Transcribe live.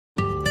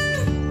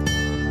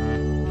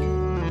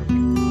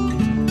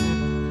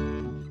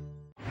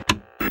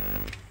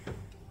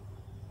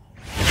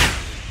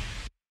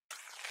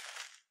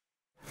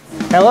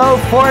Hello,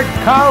 Fort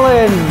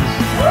Collins.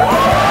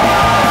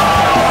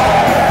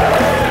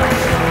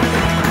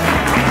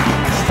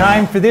 It's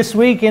time for This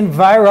Week in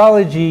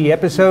Virology,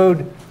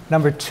 episode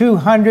number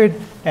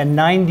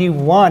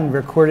 291,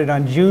 recorded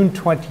on June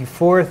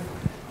 24th,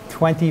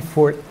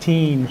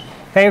 2014.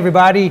 Hey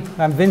everybody,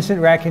 I'm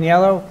Vincent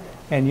Racaniello,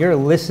 and you're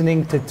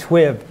listening to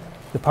TWiV,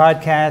 the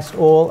podcast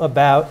all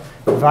about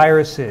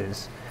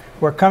viruses.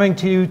 We're coming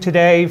to you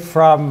today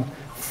from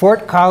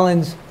Fort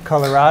Collins,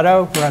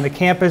 Colorado. We're on the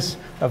campus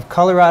of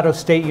Colorado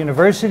State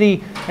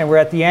University, and we're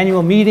at the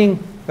annual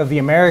meeting of the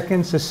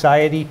American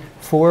Society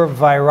for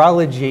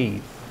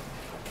Virology.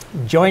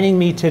 Joining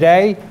me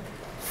today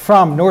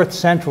from North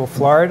Central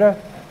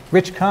Florida,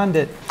 Rich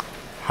Condit.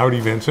 Howdy,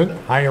 Vincent.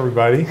 Hi,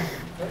 everybody.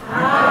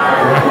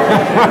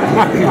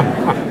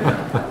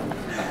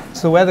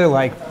 What's the weather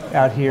like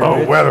out here? Oh,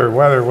 Rich?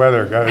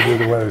 weather. Got to do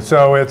the weather.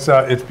 So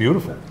it's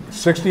beautiful.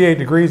 68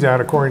 degrees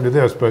out according to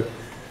this, but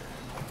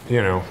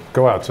you know,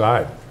 go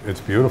outside.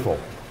 It's beautiful.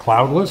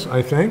 Cloudless,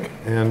 I think,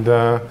 and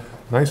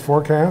nice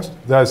forecast.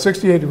 The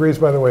 68 degrees,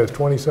 by the way, is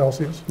 20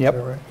 Celsius. Yep. Is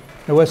that right?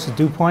 And what's the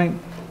dew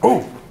point?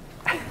 Oh.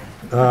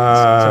 It's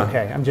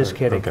okay. I'm just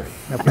kidding. Okay.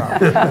 No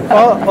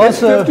problem.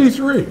 Also,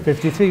 53.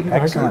 53. Yeah,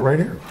 Excellent. I got it right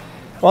here.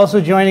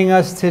 Also joining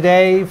us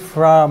today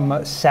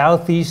from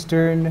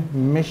southeastern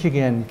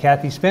Michigan,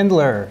 Kathy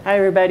Spindler. Hi,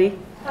 everybody.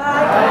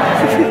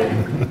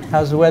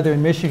 How's the weather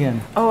in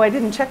Michigan? Oh, I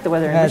didn't check the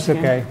weather in That's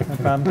Michigan. okay. No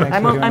problem. Thanks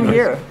for doing I'm this.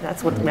 here.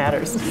 That's what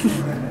matters.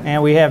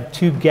 And we have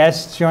two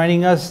guests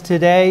joining us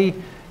today.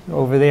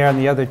 Over there on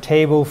the other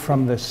table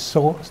from the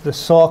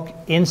Salk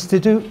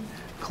Institute,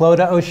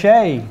 Clodagh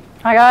O'Shea.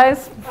 Hi,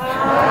 guys.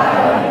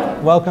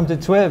 Welcome to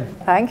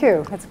TWiV. Thank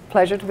you. It's a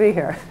pleasure to be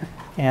here.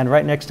 And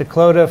right next to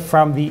Clodagh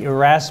from the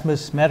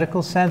Erasmus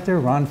Medical Center,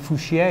 Ron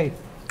Fouchier.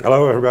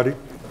 Hello, everybody.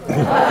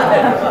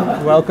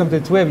 Welcome to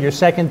TWiV, your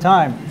second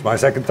time. It's my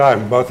second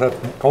time, both at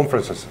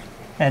conferences.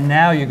 And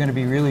now you're going to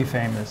be really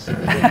famous.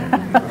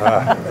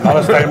 Not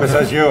as famous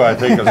as you, I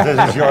think, 'cause this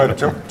is your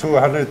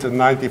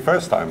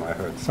 291st time, I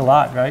heard. It's a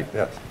lot, right?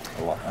 Yes,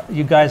 a lot.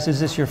 You guys, is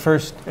this your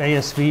first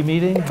ASV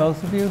meeting,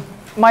 both of you?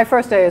 My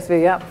first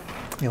ASV, yeah.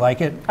 You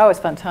like it? Oh, it's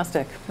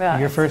fantastic. Yeah.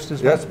 Your first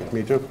as well? Yes,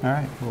 me too. All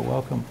right, well,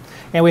 welcome.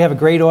 And we have a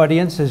great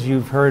audience, as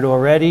you've heard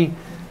already.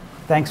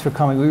 Thanks for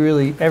coming. We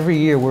really, every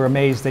year, we're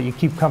amazed that you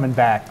keep coming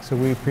back, so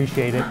we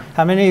appreciate it.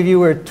 How many of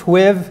you are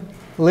TWiV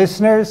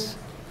listeners?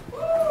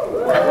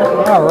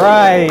 All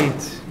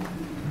right.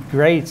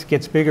 Great.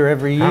 Gets bigger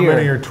every year. How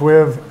many are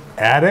TWiV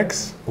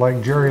addicts,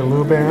 like Jerry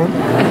Luban?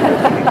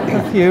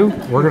 A few.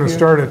 We're going to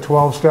start a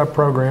 12-step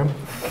program.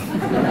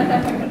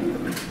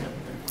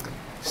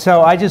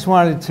 So I just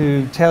wanted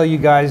to tell you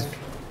guys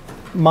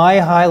my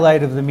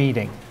highlight of the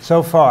meeting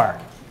so far.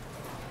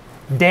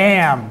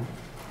 Damn.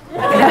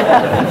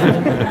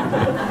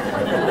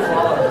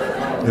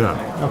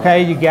 Yeah.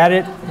 Okay, you got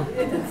it?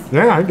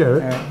 Yeah, I get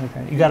it.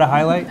 Okay. You got a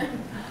highlight?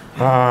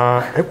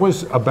 It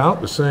was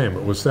about the same.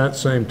 It was that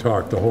same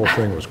talk. The whole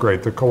thing was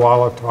great. The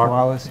koala talk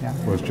Wallace, yeah.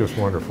 was just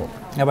wonderful.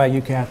 How about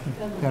you, Kathy?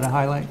 Got a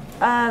highlight?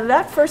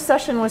 That first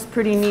session was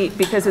pretty neat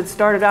because it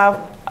started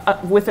out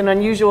with an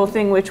unusual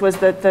thing, which was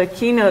that the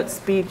keynote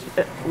speech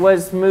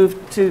was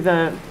moved to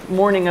the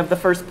morning of the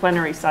first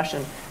plenary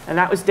session. And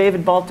that was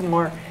David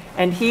Baltimore.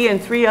 And he and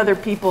three other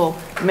people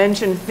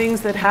mentioned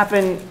things that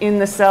happen in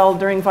the cell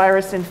during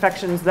virus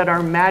infections that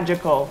are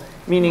magical,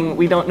 meaning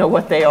we don't know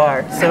what they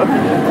are. So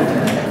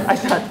I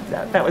thought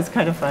that was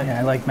kind of fun. Yeah,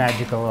 I like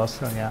magical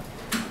also, yeah.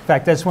 In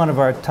fact, that's one of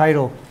our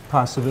title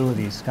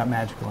possibilities, got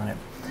magical in it.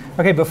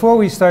 Okay, before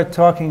we start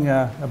talking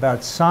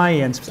about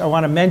science, I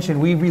want to mention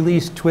we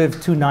released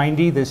TWiV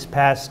 290 this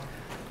past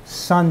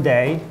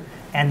Sunday,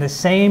 and the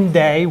same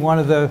day, one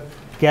of the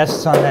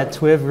guests on that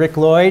TWiV, Rick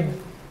Lloyd,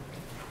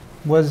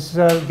 was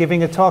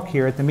giving a talk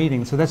here at the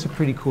meeting. So that's a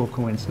pretty cool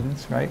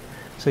coincidence, right?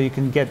 So you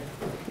can get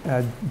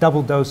a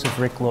double dose of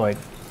Rick Lloyd.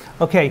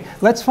 Okay,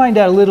 let's find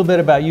out a little bit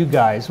about you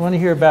guys. I want to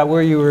hear about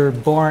where you were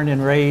born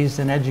and raised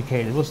and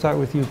educated. We'll start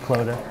with you,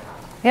 Clodagh.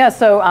 Yeah,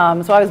 so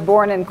I was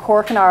born in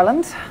Cork in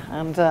Ireland,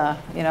 and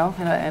you know,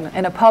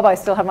 in a pub I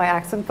still have my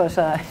accent, but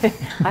I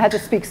had to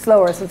speak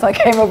slower since I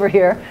came over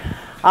here.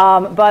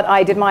 But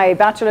I did my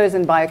bachelor's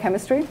in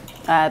biochemistry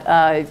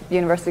at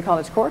University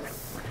College Cork.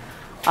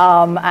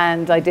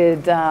 And I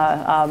did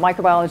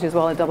microbiology as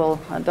well, a double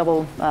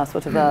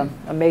sort of a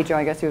major,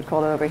 I guess you would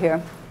call it over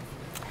here.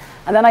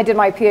 And then I did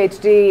my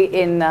PhD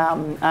in,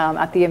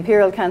 at the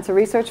Imperial Cancer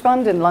Research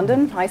Fund in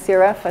London,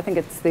 ICRF. I think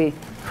it's the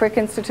Crick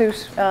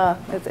Institute,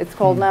 it's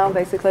called now,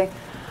 basically.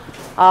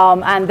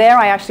 And there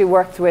I actually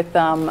worked with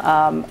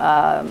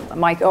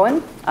Mike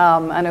Owen,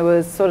 and it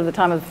was sort of the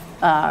time of,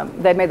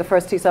 they'd made the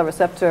first T-cell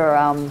receptor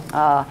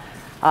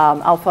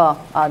alpha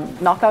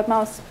knockout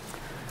mouse.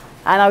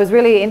 And I was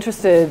really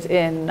interested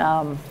in,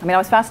 I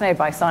was fascinated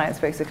by science,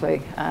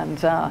 basically,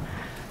 and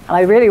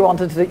I really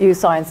wanted to use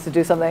science to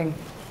do something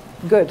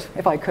good,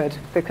 if I could,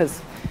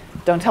 because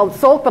don't tell the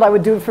Salk, but I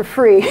would do it for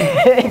free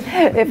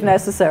if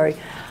necessary.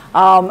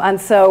 And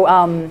so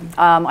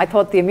I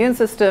thought the immune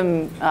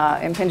system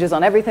impinges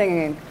on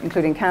everything,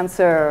 including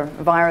cancer,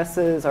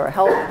 viruses, or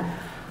health.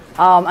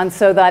 And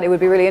so that it would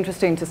be really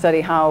interesting to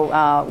study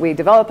how we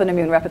develop an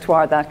immune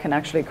repertoire that can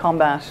actually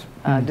combat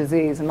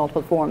disease in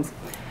multiple forms.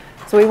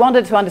 So we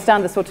wanted to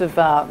understand the sort of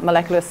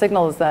molecular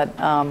signals that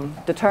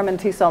determine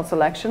T cell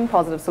selection,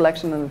 positive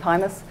selection in the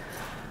thymus.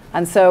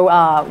 And so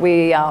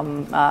we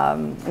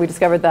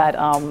discovered that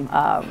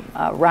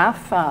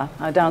RAF,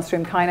 a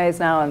downstream kinase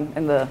now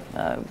in the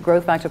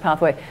growth factor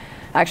pathway,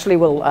 actually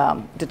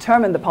will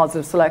determine the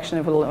positive selection.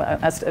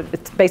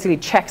 It basically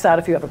checks out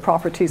if you have a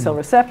proper T cell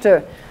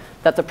receptor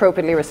that's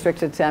appropriately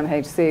restricted to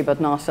MHC,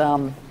 but not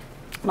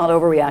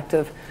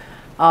overreactive.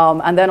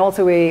 And then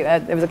also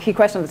there was a key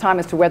question at the time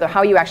as to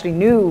how you actually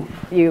knew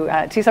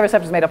T cell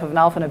receptors made up of an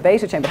alpha and a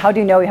beta chain, but how do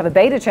you know you have a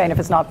beta chain if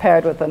it's not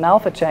paired with an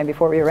alpha chain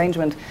before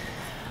rearrangement?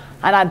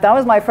 And that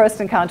was my first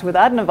encounter with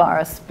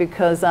adenovirus,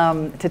 because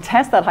to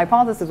test that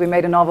hypothesis, we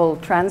made a novel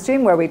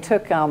transgene where we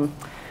took the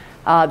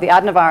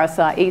adenovirus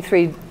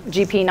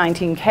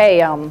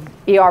E3GP19K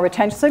ER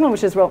retention signal,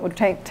 which is what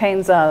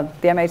retains the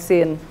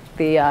MHC in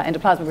the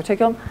endoplasmic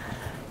reticulum.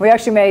 We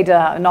actually made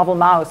a novel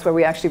mouse where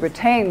we actually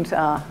retained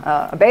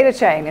a beta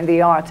chain in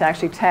the ER to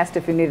actually test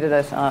if we needed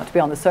it to be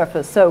on the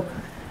surface. So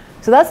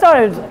that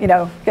started,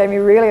 getting me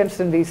really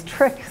interested in these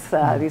tricks,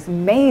 these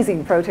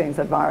amazing proteins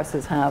that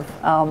viruses have.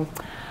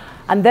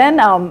 But then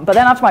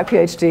after my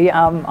PhD,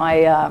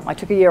 I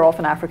took a year off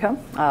in Africa.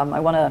 I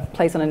won a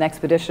place on an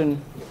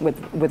expedition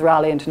with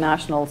Raleigh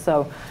International.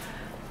 So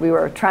we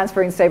were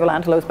transferring stable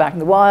antelopes back in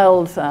the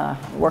wild,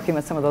 working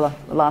with some of the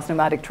last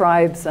nomadic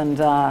tribes,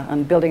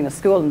 and building a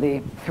school in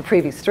the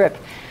Caprivi Strip.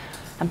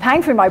 And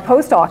thankfully, my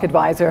postdoc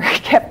advisor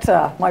kept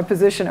my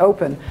position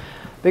open,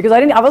 because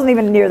I wasn't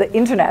even near the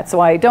internet, so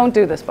I don't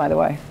do this, by the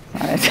way.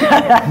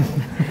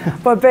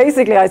 But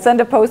basically, I sent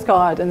a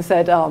postcard and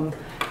said, I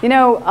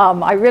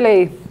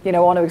really,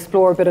 want to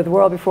explore a bit of the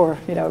world before,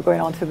 going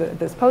on to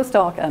this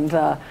postdoc, and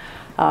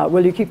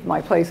will you keep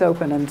my place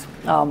open? And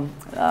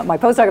my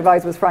postdoc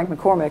advisor was Frank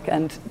McCormick,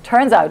 and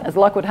turns out, as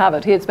luck would have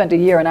it, he had spent a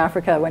year in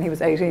Africa when he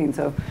was 18,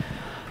 so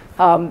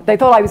they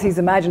thought I was his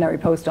imaginary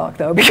postdoc,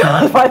 though,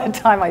 because by the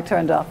time I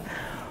turned up.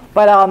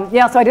 But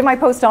so I did my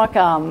postdoc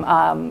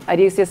at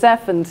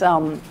UCSF, and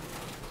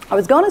I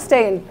was going to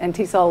stay in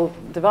T-cell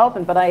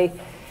development, but I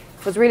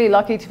was really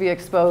lucky to be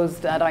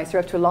exposed at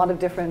ICRF to a lot of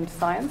different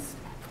science,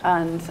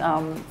 and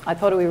I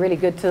thought it would be really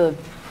good to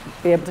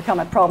be able to come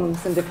at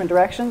problems in different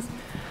directions.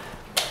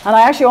 And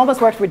I actually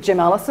almost worked with Jim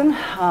Ellison,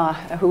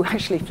 who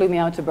actually flew me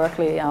out to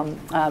Berkeley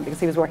because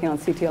he was working on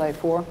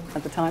CTLA-4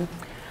 at the time.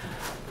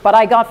 But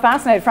I got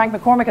fascinated. Frank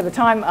McCormick at the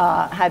time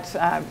had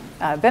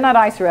been at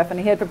ICRF, and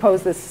he had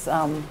proposed this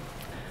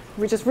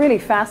which is really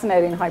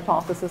fascinating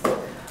hypothesis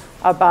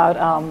about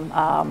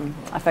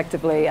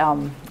effectively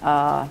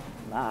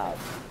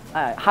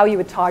how you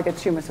would target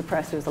tumor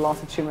suppressors, the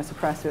loss of tumor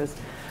suppressors,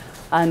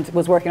 and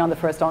was working on the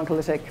first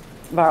oncolytic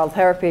viral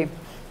therapy.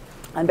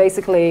 And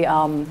basically,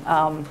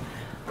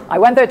 I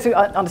went there to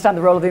understand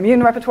the role of the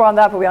immune repertoire on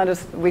that, but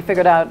we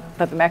figured out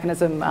that the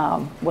mechanism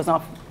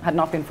had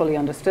not been fully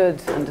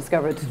understood, and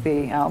discovered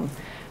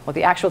what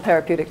the actual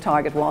therapeutic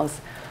target was.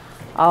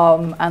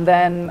 And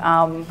then,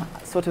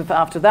 sort of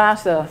after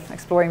that,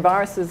 exploring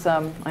viruses,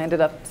 I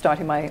ended up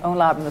starting my own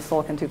lab in the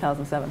Salk in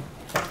 2007.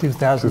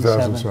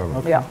 2007.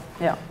 Okay.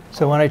 Yeah.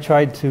 So when I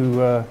tried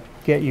to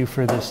get you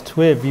for this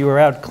TWiV, you were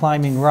out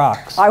climbing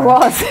rocks. I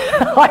was.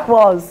 I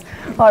was.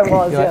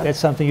 Yeah. It's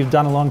something you've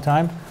done a long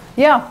time?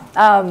 Yeah.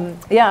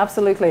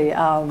 Absolutely.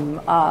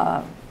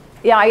 I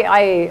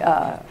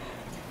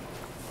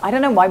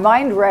don't know. My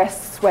mind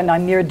rests when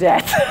I'm near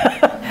death.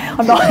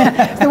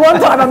 It's the one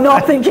time I'm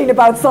not thinking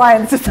about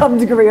science to some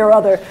degree or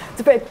other.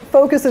 It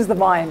focuses the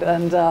mind.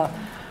 And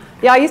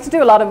I used to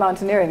do a lot of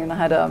mountaineering, and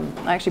I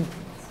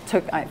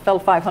fell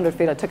 500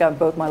 feet. I took out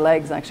both my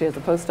legs actually as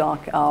a postdoc.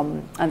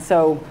 And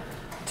so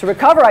to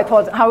recover, I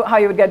thought how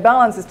you would get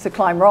balance is to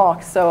climb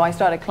rocks. So I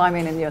started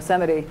climbing in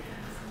Yosemite.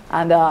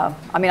 And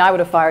I would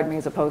have fired me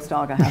as a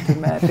postdoc, I have to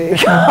admit,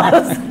 because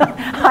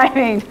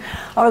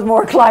I was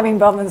more climbing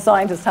bum than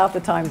scientist half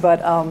the time. But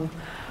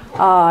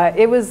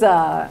it was,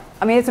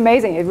 it's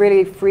amazing. It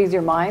really frees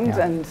your mind,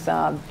 and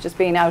just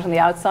being out on the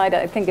outside.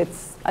 I think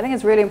it's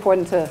really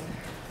important to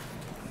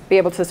be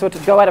able to sort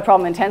of go at a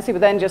problem intensely, but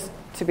then just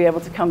to be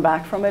able to come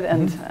back from it.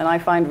 And I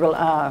find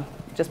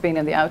just being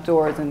in the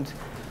outdoors and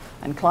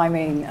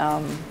climbing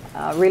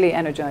really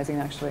energizing,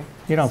 actually.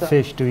 You don't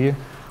fish, do you?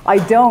 I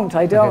don't.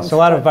 Okay, so a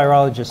lot of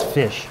virologists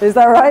fish. Is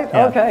that right?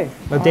 Yeah. Okay.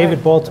 But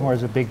David Baltimore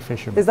is a big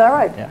fisherman. Is that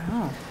right? Yeah.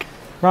 Oh.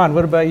 Ron,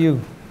 what about you?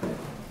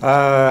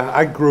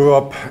 I grew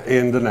up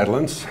in the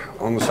Netherlands,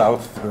 on the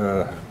south,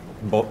 the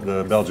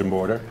Belgian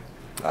border.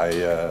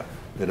 I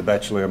did a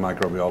Bachelor in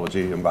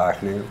Microbiology in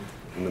Wageningen,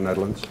 in the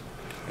Netherlands.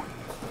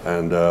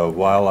 And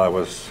while I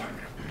was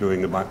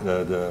doing the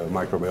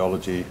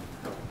microbiology,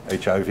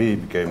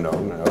 HIV became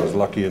known. I was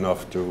lucky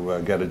enough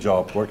to get a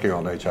job working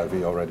on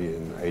HIV already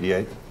in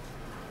 '88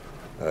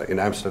 in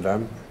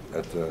Amsterdam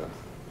at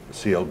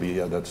CLB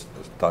at that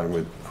time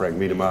with Frank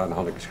Miedema and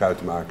Hanneke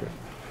Schuitenmaker.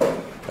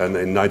 And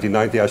in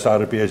 1990 I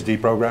started a PhD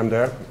program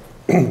there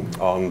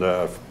on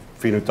the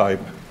phenotype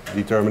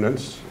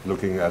determinants,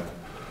 looking at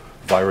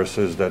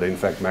viruses that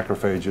infect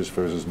macrophages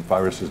versus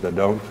viruses that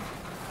don't.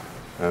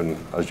 And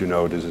as you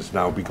know, this has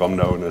now become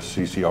known as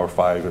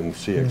CCR5 and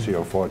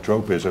CXCR4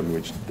 tropism,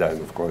 which then,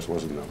 of course,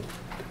 wasn't known.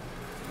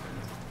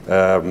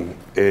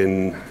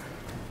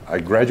 I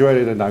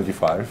graduated in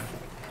 '95,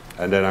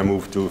 and then I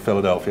moved to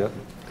Philadelphia,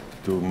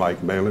 to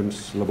Mike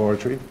Malin's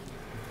laboratory,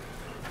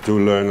 to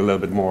learn a little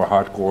bit more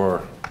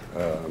hardcore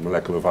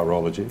molecular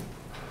virology,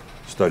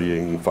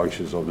 studying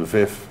functions of the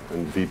VIF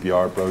and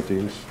VPR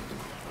proteins.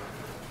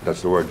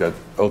 That's the work that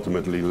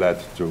ultimately led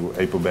to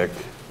APOBEC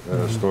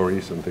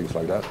stories and things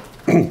like that.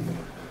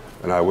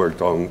 And I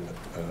worked on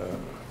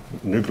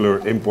nuclear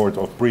import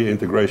of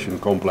pre-integration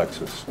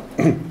complexes.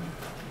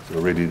 So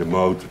really the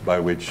mode by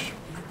which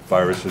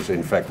viruses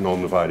infect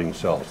non-dividing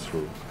cells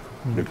through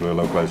nuclear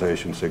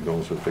localization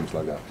signals and things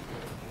like that.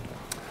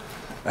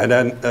 And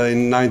then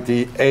in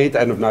 '98,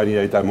 end of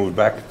 '98, I moved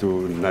back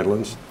to the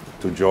Netherlands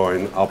to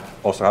join up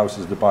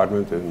Osterhaus's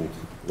department in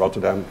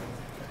Rotterdam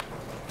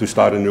to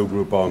start a new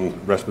group on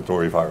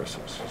respiratory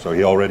viruses. So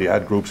he already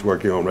had groups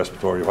working on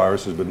respiratory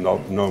viruses, but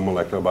no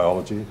molecular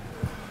biology.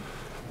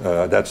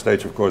 At that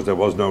stage, of course, there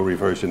was no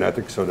reverse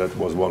genetics, so that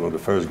was one of the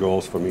first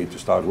goals for me to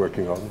start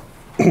working on.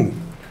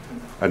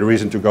 And the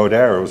reason to go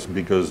there was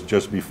because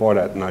just before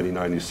that,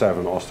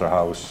 1997,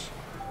 Osterhaus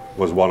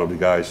was one of the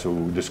guys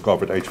who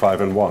discovered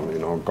H5N1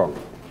 in Hong Kong.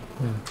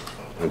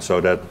 And so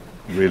that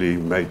really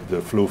made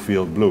the flu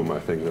field bloom, I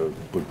think,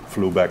 put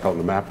flu back on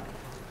the map,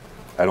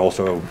 and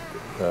also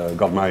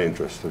got my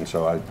interest. And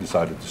so I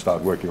decided to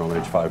start working on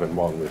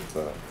H5N1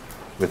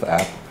 with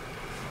app.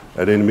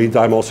 And in the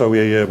meantime, also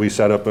we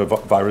set up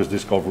virus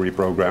discovery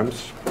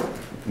programs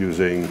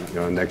using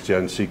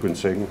next-gen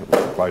sequencing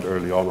quite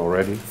early on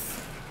already.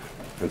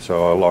 And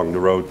so along the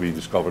road, we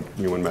discovered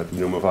human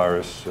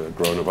metapneumovirus,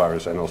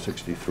 coronavirus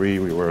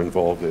NL63. We were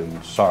involved in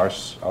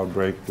SARS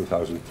outbreak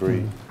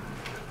 2003,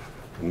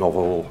 a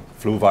novel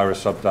flu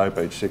virus subtype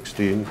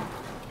H16,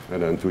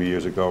 and then 2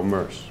 years ago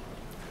MERS.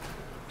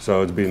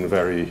 So it's been a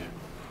very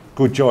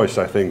good choice,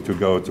 I think, to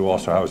go to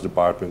Osterhaus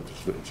department.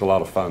 It's a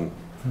lot of fun.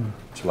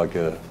 It's like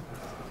a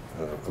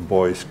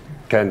boy's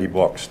candy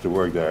box to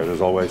work there.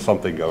 There's always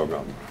something going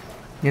on.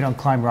 You don't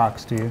climb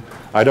rocks, do you?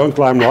 I don't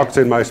climb rocks.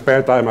 In my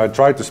spare time, I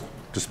try to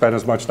spend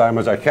as much time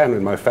as I can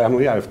with my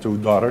family. I have 2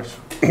 daughters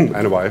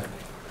and a wife.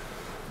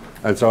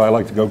 And so I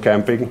like to go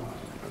camping,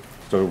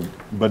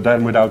 but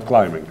then without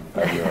climbing.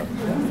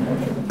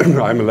 And,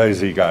 I'm a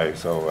lazy guy,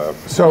 so...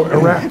 So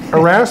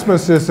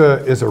Erasmus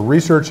is a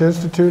research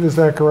institute, is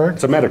that correct?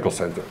 It's a medical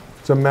center.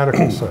 It's a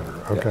medical center,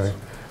 okay. Yes.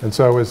 And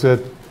so is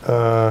it,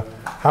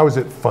 how is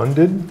it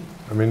funded?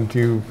 I mean,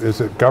 is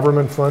it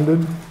government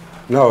funded?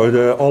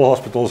 No, all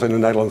hospitals in the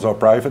Netherlands are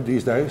private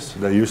these days.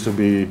 They used to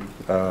be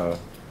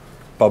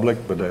public,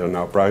 but they are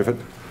now private.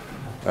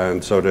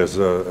 And so there's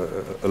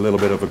a little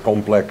bit of a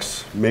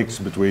complex mix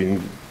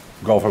between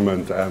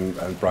government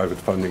and private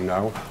funding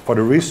now. For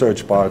the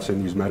research parts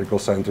in these medical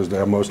centers, they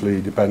are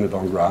mostly dependent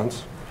on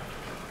grants.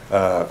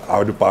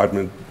 Our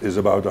department is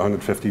about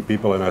 150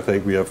 people, and I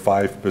think we have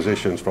 5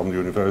 positions from the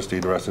university.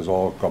 The rest is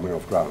all coming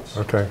off grants.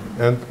 Okay,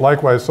 and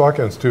likewise, Salk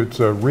Institute's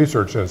a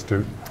research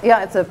institute.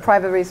 Yeah, it's a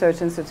private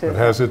research institute. It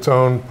has its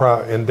own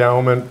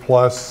endowment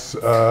plus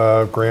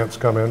grants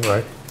come in,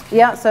 right?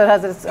 Yeah, so it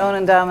has its own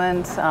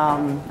endowment,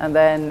 and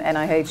then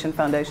NIH and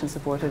foundation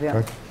supported, yeah.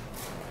 Okay.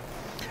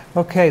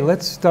 Okay,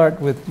 let's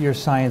start with your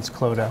science,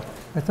 Clodagh.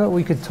 I thought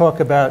we could talk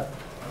about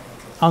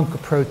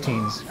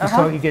oncoproteins.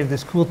 You gave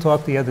this cool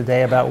talk the other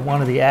day about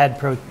one of the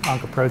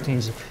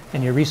oncoproteins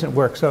in your recent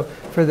work. So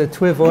for the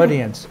TWiV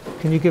audience,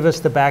 can you give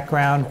us the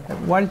background?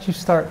 Why did you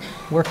start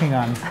working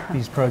on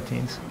these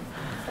proteins?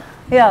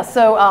 Yeah,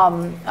 so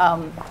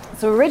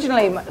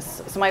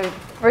my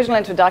original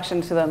introduction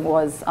to them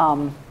was,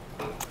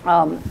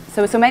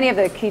 so many of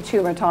the key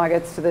tumor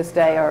targets to this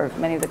day, or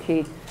many of the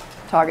key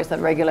targets that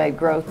regulate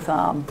growth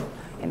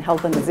in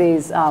health and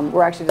disease,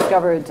 were actually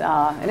discovered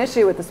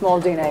initially with the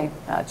small DNA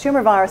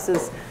tumor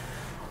viruses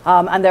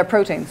and their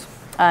proteins.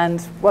 And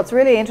what's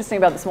really interesting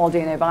about the small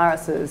DNA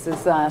viruses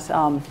is that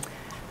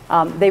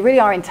they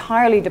really are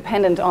entirely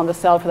dependent on the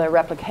cell for their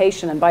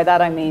replication, and by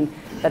that I mean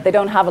that they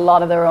don't have a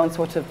lot of their own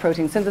sort of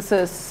protein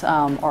synthesis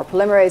or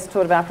polymerase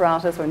sort of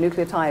apparatus or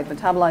nucleotide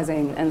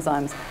metabolizing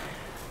enzymes.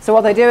 So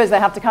what they do is they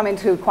have to come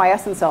into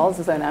quiescent cells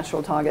as their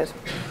natural target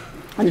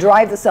and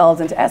drive the cells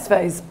into S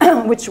phase,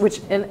 which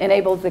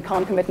enables the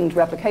concomitant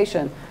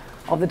replication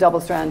of the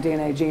double-strand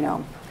DNA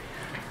genome.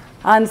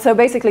 And so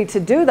basically to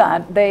do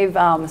that,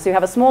 so you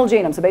have a small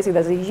genome, so basically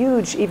there's a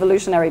huge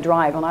evolutionary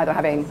drive on either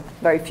having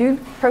very few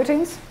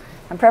proteins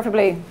and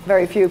preferably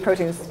very few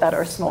proteins that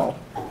are small.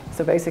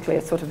 So basically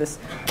it's sort of this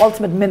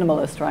ultimate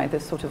minimalist, right,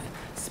 this sort of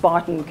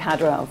Spartan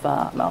cadre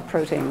of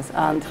proteins.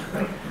 And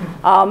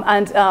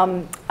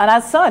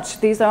as such,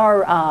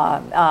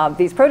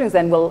 these proteins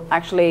then will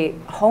actually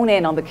hone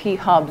in on the key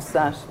hubs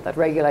that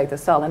regulate the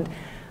cell. And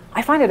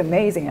I find it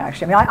amazing,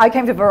 actually. I mean, I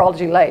came to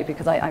virology late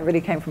because I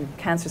really came from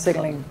cancer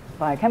signaling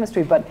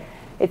biochemistry, but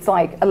it's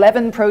like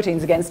 11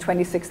 proteins against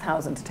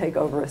 26,000 to take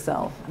over a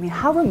cell. I mean,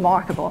 how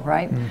remarkable,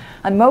 right?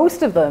 And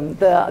most of them,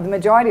 the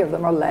majority of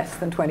them are less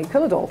than 20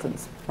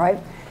 kilodaltons, right?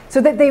 So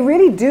that they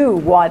really do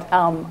what,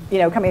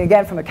 coming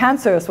again from a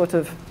cancer sort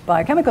of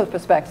biochemical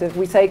perspective,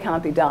 we say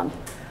can't be done.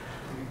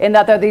 In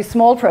that they're these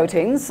small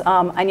proteins,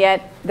 and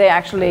yet they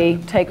actually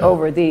take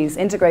over these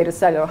integrated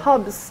cellular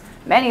hubs,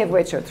 many of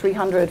which are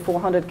 300,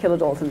 400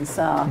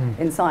 kilodaltons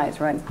in size,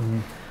 right?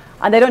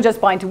 And they don't just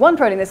bind to one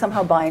protein, they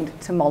somehow bind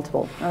to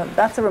multiple.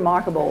 That's a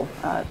remarkable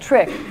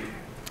trick,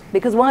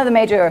 because one of the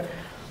major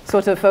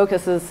sort of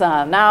focuses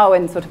now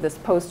in sort of this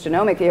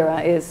post-genomic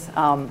era is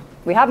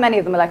we have many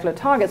of the molecular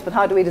targets, but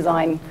how do we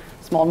design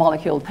small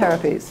molecule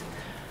therapies?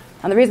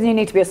 And the reason you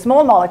need to be a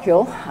small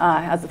molecule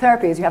as a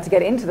therapy is you have to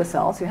get into the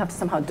cell, so you have to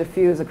somehow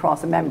diffuse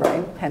across a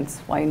membrane, hence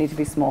why you need to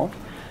be small.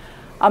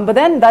 But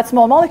then that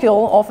small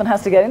molecule often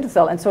has to get into the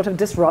cell and sort of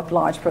disrupt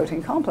large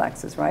protein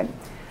complexes, right?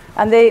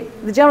 And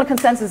the general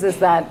consensus is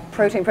that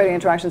protein-protein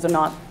interactions are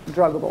not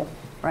druggable,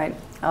 right?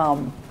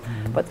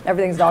 But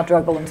everything's not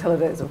druggable until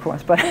it is, of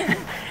course. But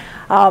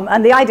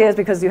and the idea is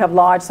because you have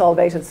large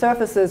solvated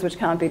surfaces which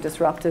can't be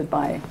disrupted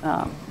by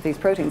these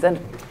proteins. And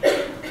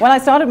when I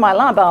started my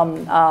lab,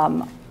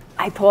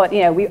 I thought,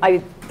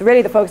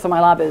 really the focus of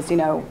my lab is,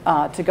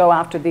 to go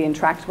after the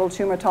intractable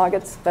tumor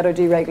targets that are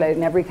deregulated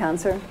in every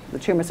cancer, the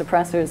tumor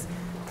suppressors,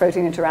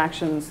 protein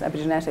interactions,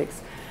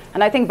 epigenetics.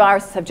 And I think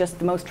viruses have just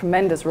the most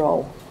tremendous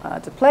role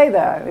to play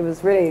there. It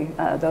was really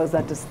those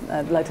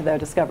that led to their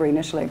discovery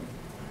initially.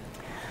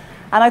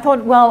 And I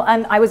thought, well,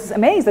 and I was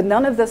amazed that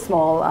none of the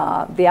small,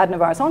 the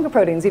adenovirus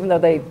oncoproteins, even though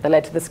they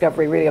led to the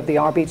discovery really of the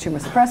RB tumor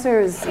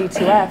suppressors,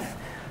 E2F,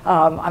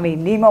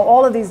 NEMO,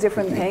 all of these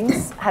different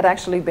things had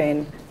actually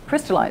been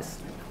crystallized,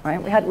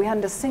 right? We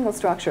hadn't a single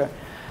structure.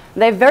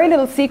 They have very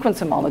little sequence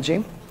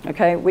homology,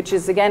 okay, which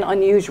is again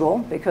unusual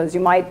because you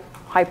might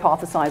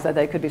hypothesize that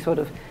they could be sort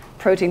of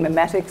protein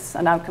mimetics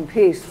and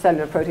outcompete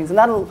cellular proteins, and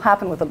that'll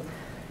happen with them.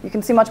 You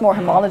can see much more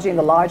homology in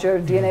the larger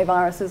DNA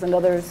viruses and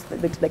others.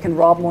 They can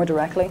rob more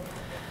directly.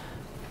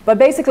 But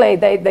basically,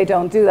 they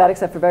don't do that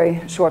except for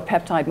very short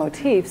peptide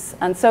motifs.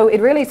 And so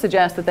it really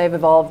suggests that they've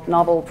evolved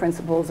novel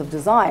principles of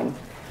design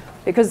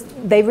because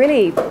they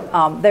really,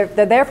 they're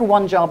there for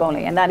one job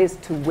only, and that is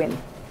to win,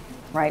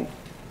 right?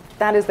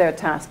 That is their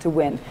task, to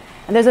win.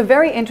 And there's a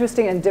very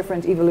interesting and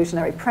different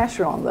evolutionary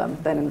pressure on them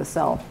than in the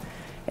cell.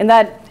 In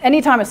that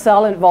anytime a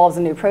cell involves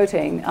a new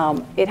protein,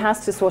 it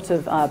has to sort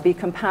of be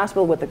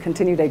compatible with the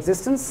continued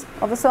existence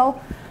of the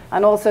cell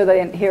and also the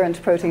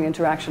inherent protein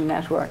interaction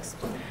networks.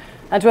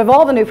 And to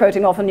evolve a new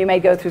protein, often you may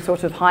go through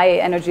sort of high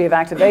energy of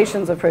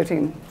activations of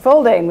protein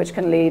folding, which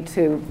can lead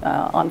to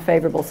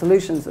unfavorable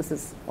solutions. This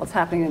is what's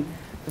happening in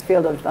the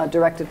field of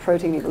directed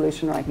protein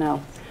evolution right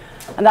now.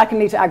 And that can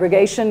lead to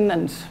aggregation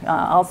and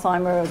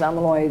Alzheimer's,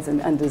 amyloids,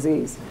 and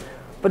disease.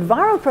 But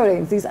viral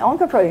proteins, these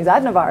oncoproteins,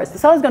 adenovirus, the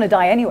cell is going to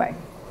die anyway.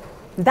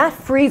 That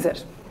frees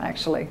it,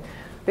 actually,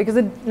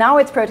 because now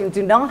its proteins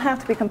do not have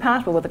to be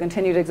compatible with the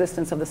continued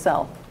existence of the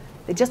cell.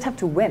 They just have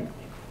to win.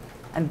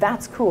 And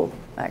that's cool,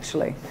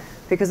 actually,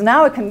 because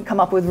now it can come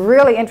up with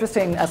really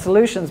interesting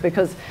solutions,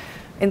 because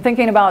in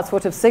thinking about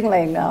sort of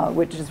signaling,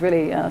 which is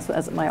really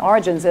as my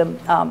origins, there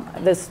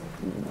was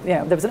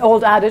an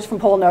old adage from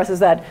Paul Nurse's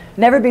that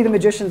never be the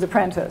magician's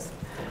apprentice,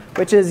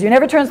 which is you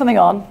never turn something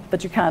on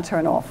that you can't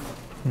turn off,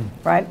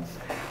 right?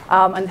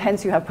 And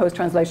hence you have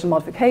post-translational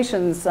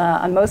modifications,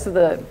 and most of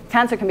the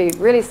cancer can be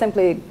really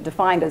simply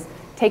defined as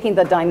taking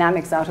the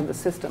dynamics out of the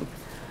system.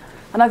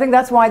 And I think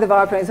that's why the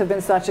viral proteins have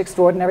been such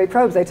extraordinary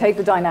probes. They take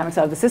the dynamics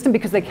out of the system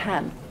because they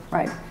can,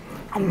 right?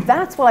 And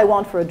that's what I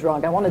want for a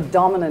drug. I want a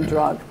dominant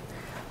drug.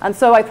 And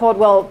so I thought,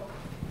 well,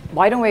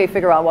 why don't we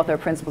figure out what their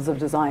principles of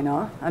design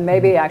are? And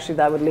maybe actually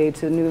that would lead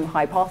to new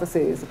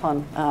hypotheses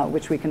upon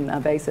which we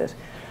can base it.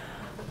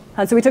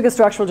 And so we took a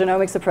structural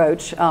genomics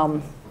approach.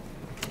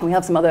 We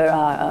have some other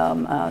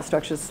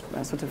structures,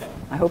 sort of,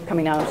 I hope,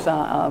 coming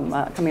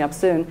up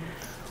soon.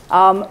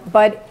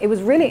 But it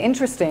was really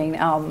interesting.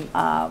 5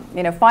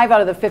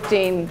 out of the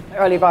 15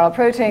 early viral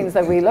proteins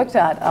that we looked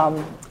at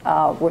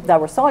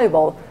that were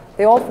soluble,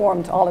 they all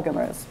formed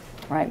oligomers,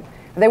 right?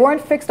 They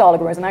weren't fixed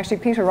oligomers, and actually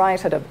Peter Wright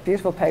had a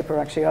beautiful paper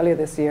actually earlier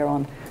this year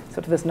on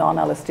sort of this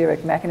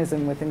non-allosteric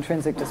mechanism with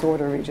intrinsic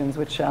disorder regions,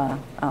 which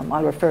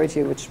I'll refer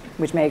to,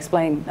 which may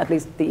explain at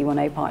least the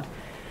E1A part.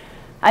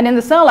 And in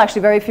the cell,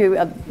 actually, very few,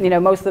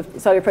 most of the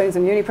cellular proteins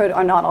in uniprotein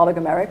are not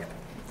oligomeric.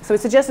 So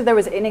it suggested there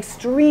was an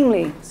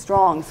extremely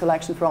strong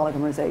selection for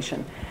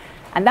oligomerization.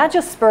 And that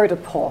just spurred a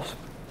thought.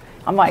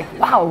 I'm like,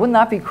 wow, wouldn't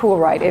that be cool,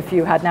 right, if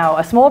you had now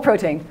a small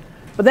protein,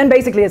 but then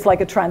basically it's like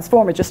a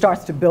transformer, it just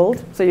starts to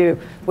build. So you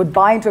would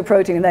bind to a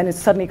protein, and then it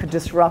suddenly could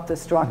disrupt the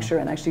structure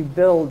and actually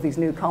build these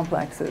new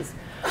complexes.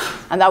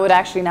 And that would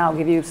actually now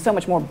give you so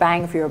much more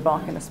bang for your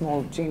buck in a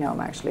small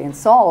genome, actually, and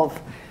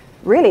solve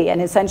really an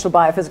essential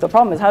biophysical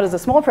problem is how does a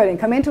small protein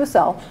come into a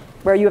cell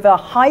where you have a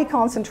high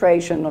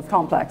concentration of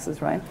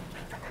complexes, right,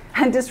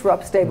 and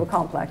disrupt stable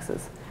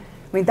complexes.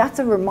 I mean, that's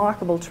a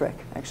remarkable trick,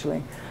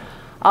 actually.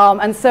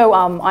 And so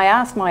I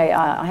asked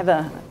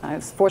I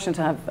was fortunate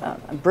to have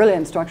a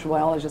brilliant structural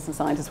biologist and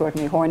scientist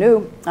working with me,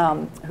 Hornu,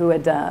 who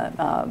had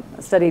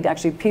studied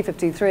actually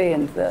P53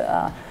 and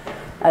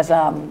at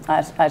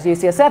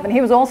UCSF, and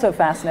he was also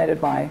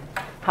fascinated by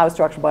how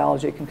structural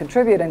biology can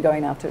contribute in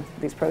going after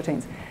these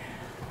proteins.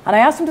 And I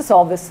asked him to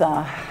solve this,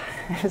 I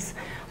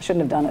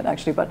shouldn't have done it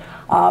actually, but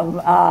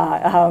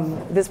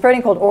this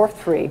protein called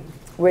ORF3,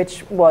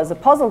 which was a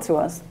puzzle to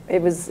us.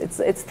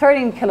 It's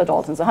 13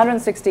 kilodaltons,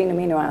 116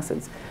 amino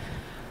acids.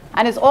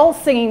 And it's all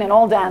singing and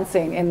all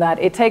dancing in that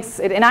it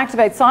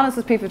inactivates,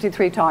 silences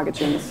P53 target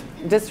genes,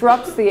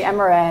 disrupts the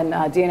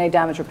mRNA DNA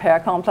damage repair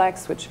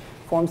complex, which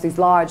forms these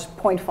large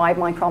 0.5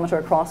 micrometer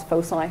across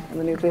foci in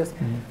the nucleus.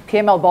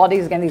 PML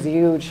bodies, again, these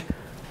huge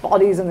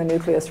bodies in the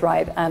nucleus,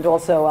 right? And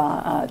also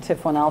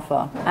TIF1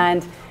 alpha.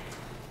 And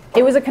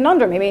it was a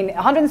conundrum. I mean,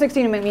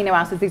 116 amino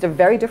acids, these are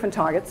very different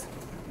targets,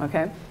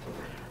 okay?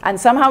 And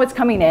somehow it's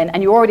coming in,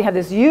 and you already have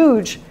this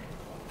huge,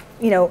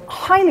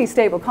 highly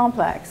stable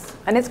complex,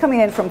 and it's coming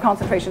in from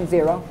concentration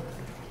 0,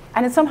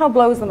 and it somehow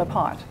blows them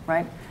apart,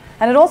 right?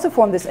 And it also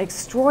formed this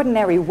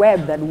extraordinary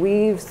web that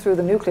weaves through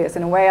the nucleus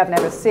in a way I've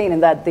never seen, in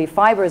that the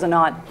fibers they're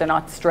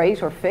not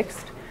straight or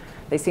fixed.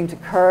 They seem to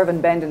curve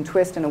and bend and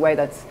twist in a way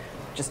that's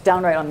just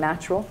downright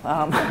unnatural.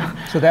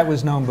 So that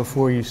was known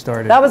before you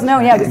started? That was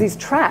known, yeah, there's these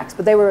tracks,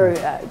 but they were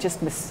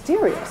just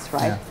mysterious,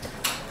 right? Yeah.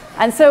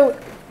 And so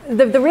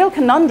the real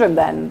conundrum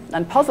then,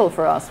 and puzzle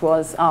for us,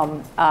 was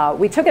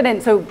we took it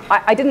in, so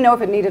I didn't know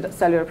if it needed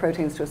cellular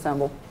proteins to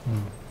assemble.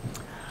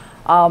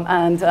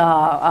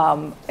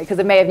 Because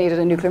it may have needed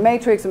a nuclear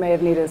matrix, it may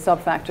have needed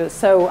sub-factors.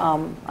 So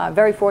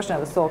very fortunate I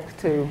was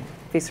to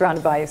be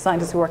surrounded by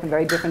scientists who work in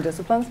very different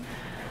disciplines.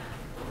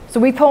 So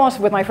we thought,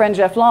 with my friend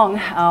Jeff Long,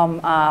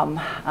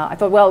 I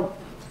thought, well,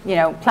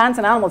 plants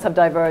and animals have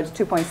diverged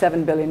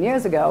 2.7 billion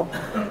years ago,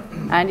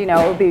 and it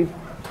would be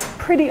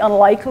pretty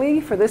unlikely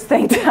for this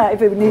thing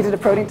if it needed a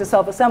protein to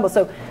self-assemble.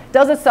 So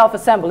does it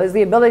self-assemble? Is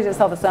the ability to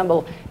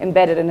self-assemble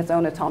embedded in its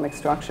own atomic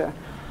structure?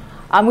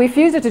 We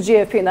fused it to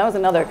GFP, and that was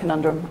another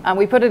conundrum. And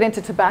we put it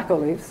into tobacco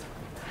leaves.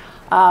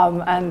 I'll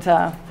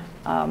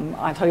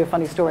tell you a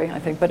funny story, I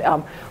think. But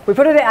we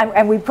put it in,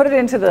 and we put it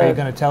into the... Are you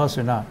going to tell us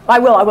or not? I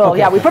will, okay.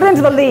 Yeah. We put it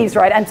into the leaves,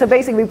 right? And so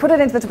basically, we put it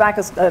into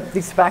the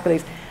these tobacco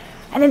leaves.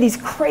 And then these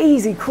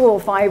crazy cool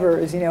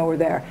fibers, were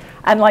there.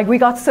 And we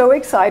got so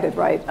excited,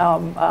 right?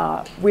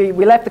 We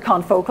left the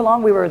confocal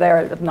on. We were there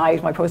at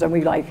night, my postdoc, and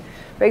we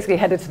basically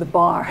headed to the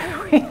bar.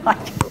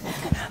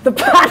 The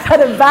plant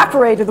had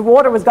evaporated, the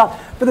water was gone,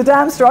 but the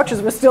damn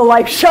structures were still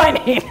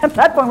shiny. At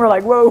that point, we're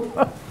like,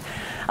 whoa.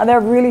 And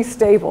they're really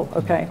stable,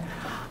 okay?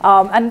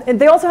 And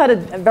they also had a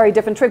very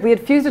different trick. We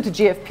had fused it to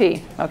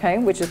GFP, okay,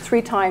 which is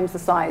 3 times the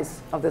size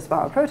of this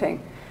viral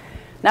protein.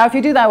 Now, if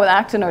you do that with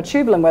actin or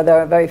tubulin, where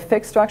they're very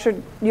fixed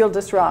structured, you'll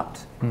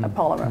disrupt a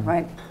polymer,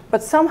 right?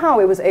 But somehow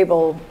it was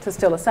able to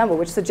still assemble,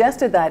 which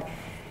suggested that,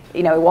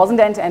 it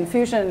wasn't end-to-end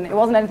fusion, it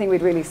wasn't anything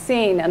we'd really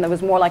seen, and there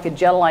was more like a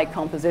gel-like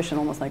composition,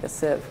 almost like a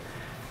sieve.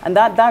 And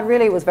that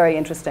really was very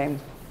interesting.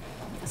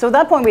 So at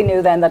that point, we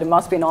knew then that it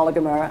must be an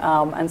oligomer,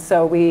 and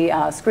so we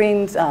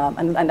screened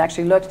and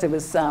actually looked. It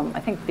was, I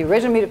think, the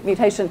original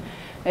mutation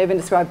may have been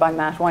described by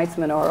Matt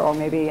Weitzman or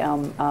maybe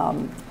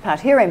Pat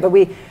Hearing, but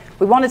we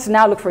wanted to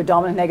now look for a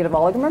dominant negative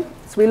oligomer.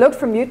 So we looked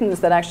for mutants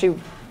that actually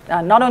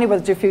not only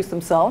was diffuse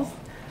themselves,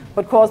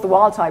 but caused the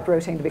wild-type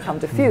protein to become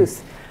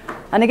diffuse.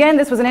 And again,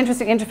 this was an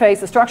interesting interface.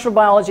 The structural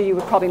biology, you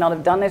would probably not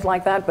have done it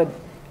like that, but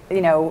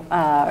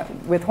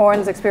with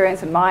Horn's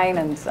experience and mine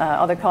and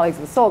other colleagues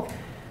at the Salk,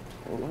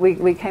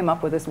 we came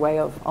up with this way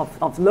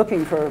of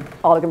looking for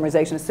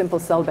oligomerization, a simple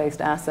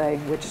cell-based assay,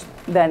 which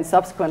then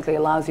subsequently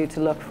allows you to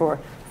look for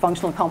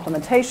functional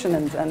complementation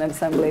and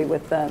assembly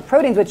with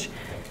proteins, which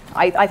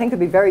I think would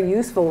be very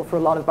useful for a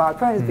lot of viral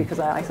proteins because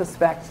I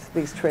suspect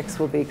these tricks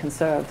will be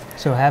conserved.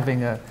 So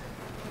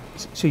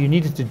so you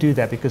needed to do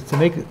that because to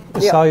make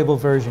a soluble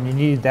version, you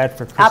needed that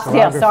for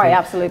crystallography.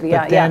 Absolutely,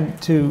 But then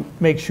to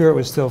make sure it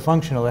was still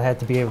functional, it had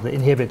to be able to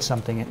inhibit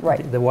something,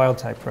 the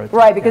wild-type protein.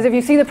 Right, because if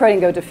you see the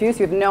protein go diffuse,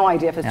 you have no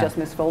idea if it's just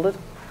misfolded.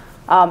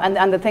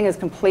 And the thing is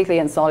completely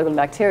insoluble in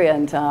bacteria,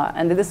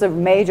 and this is a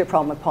major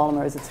problem with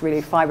polymers. It's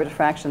really fiber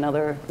diffraction and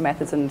other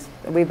methods, and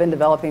we've been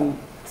developing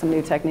some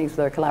new techniques with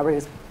our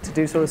collaborators to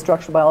do sort of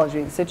structural biology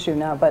in situ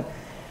now.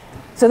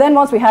 So then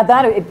once we had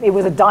that, it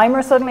was a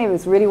dimer suddenly. It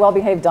was a really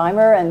well-behaved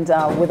dimer, and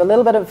with a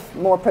little bit of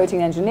more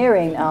protein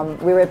engineering,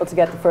 we were able to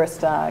get the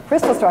first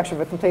crystal structure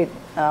of a complete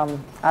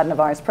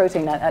adenovirus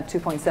protein at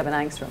 2.7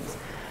 angstroms.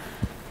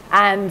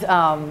 And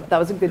that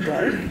was a good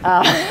day.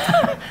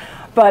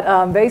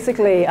 But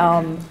basically,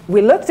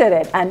 we looked at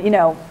it, and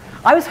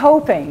I was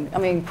hoping,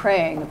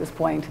 praying at this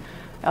point,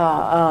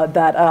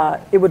 that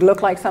it would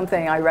look like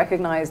something I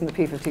recognized in the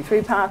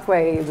P53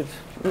 pathway. It would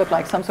look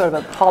like some sort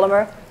of a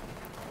polymer.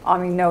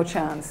 No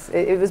chance.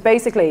 It was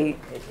basically,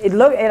 it's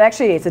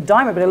a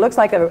dimer, but it looks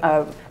like an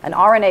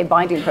RNA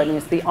binding protein.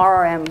 It's the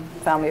RRM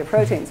family of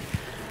proteins.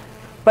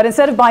 But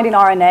instead of binding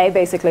RNA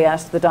basically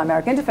at the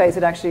dimeric interface,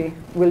 it actually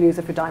will use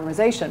it for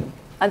dimerization.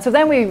 And so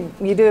then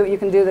you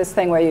can do this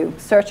thing where you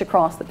search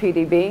across the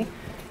PDB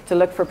to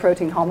look for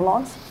protein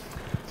homologs.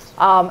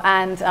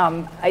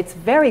 It's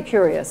very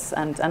curious,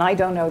 and I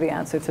don't know the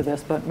answer to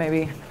this, but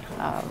maybe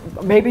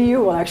you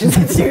will actually,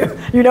 since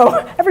you know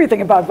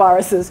everything about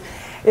viruses,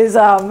 is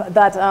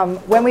that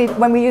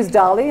when we use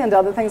DALI and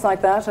other things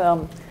like that,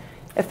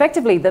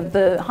 effectively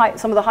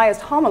some of the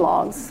highest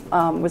homologs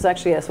was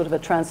actually a sort of a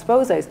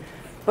transposase,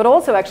 but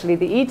also actually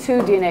the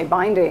E2 DNA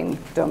binding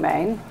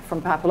domain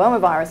from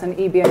papillomavirus and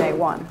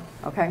eBNA1.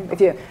 Okay,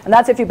 and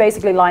that's if you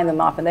basically line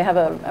them up, and they have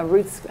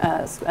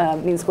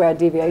a mean squared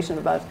deviation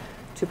of about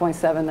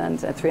 2.7 and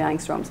 3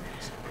 angstroms.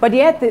 But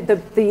yet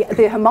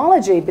the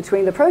homology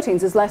between the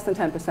proteins is less than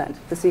 10%,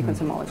 the sequence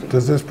homology.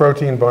 Does this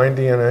protein bind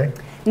DNA?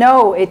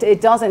 No,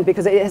 it doesn't,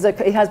 because it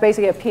has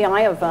basically a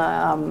PI of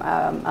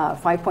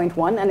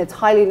 5.1, and it's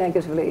highly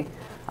negatively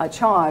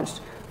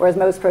charged, whereas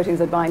most proteins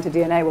that bind to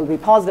DNA will be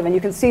positive. And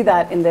you can see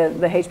that in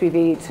the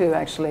HBV2,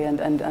 actually,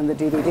 and the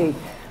DVD.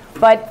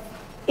 But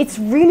it's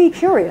really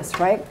curious,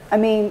 right? I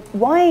mean,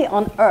 why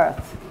on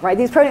earth, right?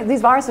 These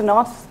viruses are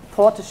not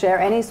thought to share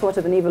any sort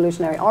of an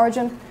evolutionary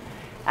origin,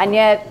 and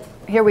yet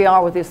here we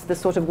are with this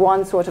sort of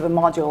one sort of a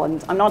module,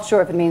 and I'm not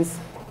sure if it means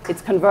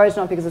it's converged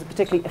not because it's a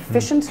particularly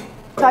efficient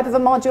type of a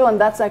module, and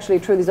that's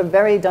actually true. These are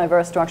very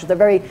diverse structures.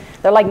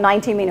 They're like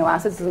 90 amino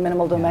acids in the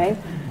minimal domain,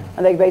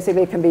 and they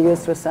basically can be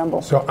used to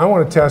assemble. So I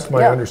want to test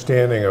my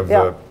understanding of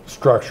the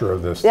structure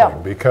of this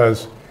thing,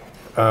 because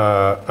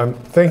I'm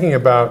thinking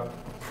about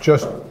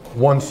just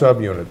one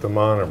subunit, the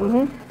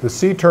monomer. The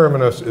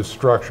C-terminus is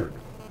structured.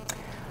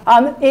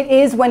 It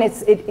is when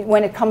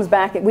it comes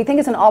back. We think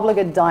it's an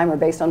obligate dimer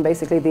based on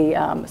basically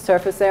the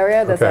surface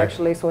area. That's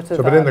actually sort of.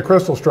 So, but in the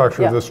crystal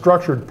structure, the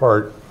structured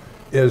part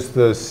is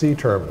the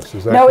C-terminus.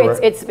 Is that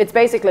correct? No, it's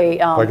basically.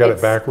 I got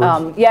it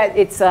backwards. Yeah,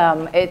 it's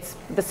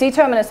the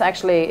C-terminus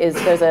actually is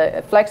there's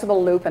a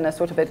flexible loop and a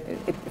sort of it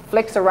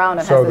flicks around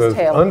and has this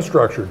tail. So the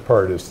unstructured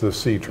part is the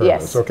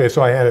C-terminus. Yes. Okay,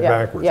 so I had it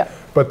backwards. Yeah.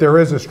 But there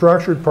is a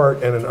structured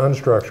part and an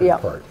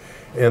unstructured part,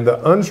 and the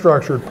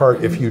unstructured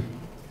part, if you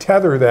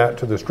tether that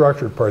to the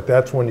structured part,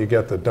 that's when you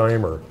get the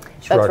dimer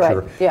structure. That's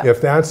right. Yeah. If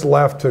that's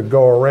left to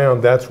go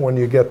around, that's when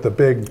you get the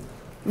big.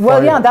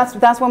 Well, yeah,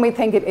 that's when we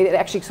think it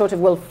actually sort of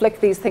will flick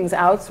these things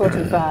out, sort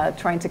of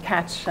trying to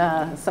catch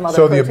some other.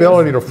 So proteins. the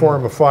ability to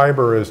form a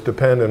fiber is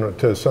dependent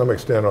to some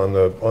extent on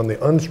the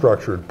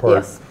unstructured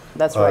part. Yes,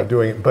 that's right.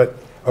 Doing it, but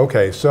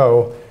okay,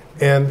 so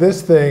and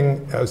this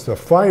thing, as the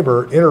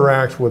fiber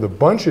interacts with a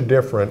bunch of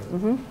different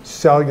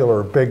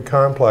cellular big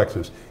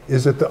complexes.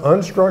 Is it the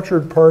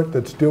unstructured part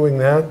that's doing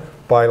that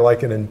by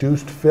like an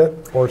induced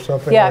fit or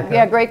something like that?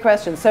 Yeah, great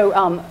question. So,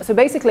 so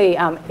basically,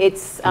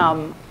 it's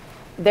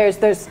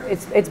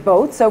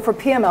both. So for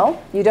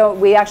PML,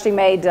 we actually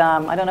made.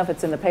 I don't know if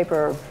it's in the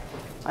paper.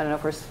 I don't know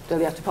if we're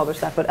still yet to publish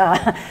that, but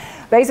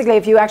basically,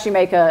 if you actually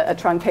make a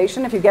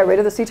truncation, if you get rid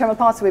of the C-terminal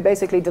part, so we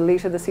basically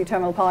deleted the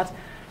C-terminal part,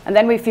 and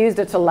then we fused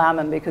it to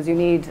lamin because you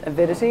need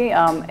avidity,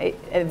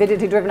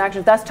 avidity-driven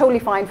actions. That's totally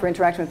fine for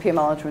interaction with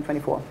PML ultramin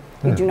 24.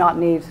 You do not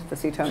need the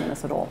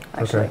C-terminus at all,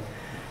 actually. Okay.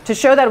 To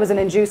show that it was an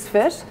induced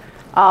fit,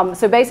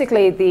 so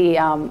basically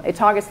it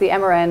targets the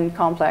MRN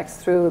complex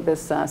through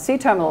this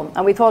C-terminal,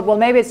 and we thought, well,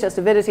 maybe it's just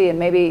avidity, and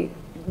maybe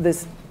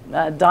this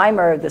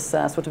dimer, this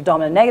sort of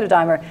dominant negative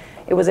dimer,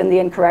 it was in the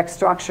incorrect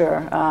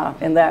structure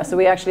in there. So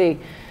we actually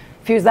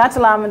fused that to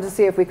lamin to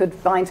see if we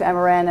could bind to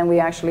MRN, and we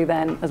actually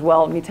then as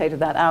well mutated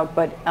that out.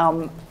 But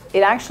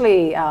it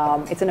actually,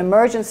 it's an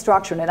emergent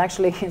structure, and it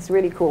actually is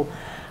really cool.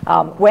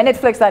 When it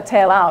flicks that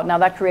tail out, now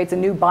that creates a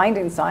new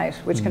binding site,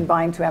 which can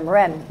bind to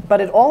MRN.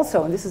 But it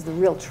also, and this is the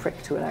real trick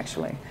to it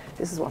actually,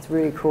 this is what's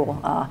really cool,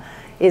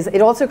 is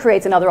it also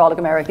creates another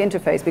oligomeric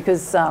interface,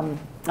 because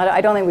I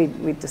don't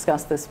think we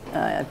discussed this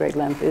at great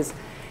length,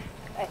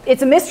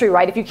 it's a mystery,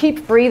 right? If you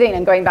keep breathing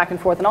and going back and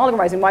forth and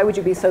oligomerizing, why would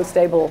you be so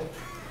stable?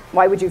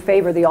 Why would you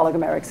favor the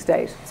oligomeric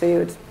state? So you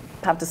would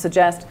have to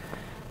suggest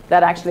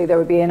that actually there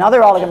would be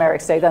another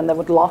oligomeric state then that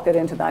would lock it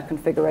into that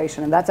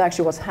configuration. And that's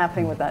actually what's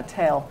happening with that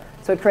tail.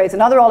 So it creates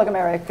another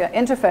oligomeric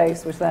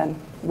interface, which then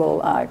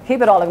will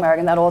keep it oligomeric,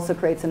 and that also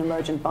creates an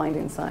emergent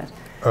binding site.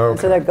 Okay. And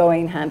so they're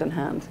going hand in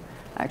hand,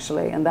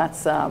 actually. And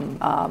that's,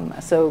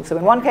 so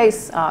in one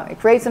case, it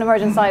creates an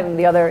emergent site, and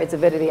the other, it's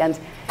avidity. And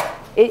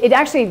it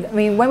actually, I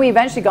mean, when we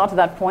eventually got to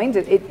that point,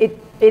 it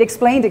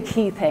explained a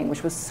key thing,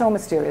 which was so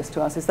mysterious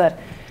to us, is that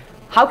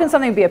how can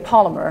something be a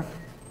polymer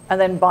and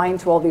then bind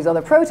to all these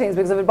other proteins?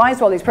 Because if it binds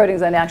to all these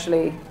proteins, then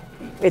actually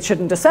it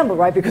shouldn't assemble,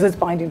 right? Because it's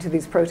binding to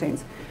these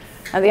proteins.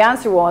 And the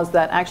answer was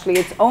that actually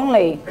it's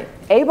only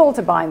able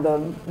to bind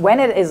them when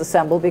it is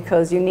assembled,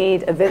 because you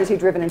need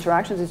avidity-driven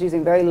interactions. It's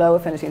using very low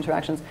affinity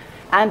interactions,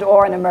 and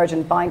or an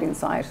emergent binding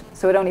site.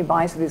 So it only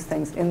binds to these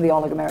things in the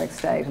oligomeric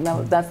state. And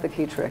that's the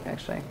key trick,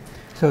 actually.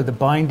 So the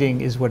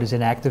binding is what is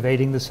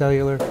inactivating the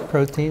cellular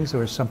proteins,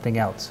 or something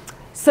else?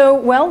 So,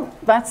 well,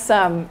 that's,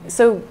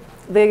 so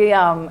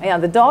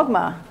the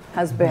dogma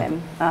has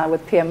been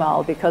with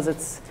PML, because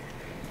it's,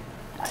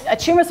 a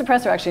tumor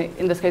suppressor actually,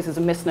 in this case, is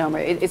a misnomer.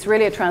 It's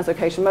really a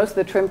translocation. Most of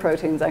the TRIM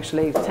proteins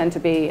actually tend to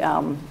be,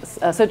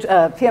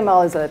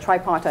 PML is a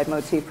tripartite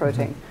motif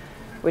protein.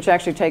 which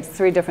actually takes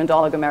 3 different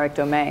oligomeric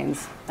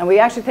domains. And we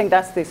actually think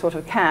that's the sort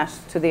of cat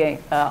to the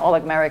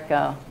oligomeric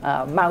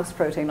mouse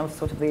protein of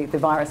sort of the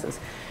viruses.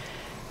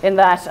 In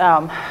that,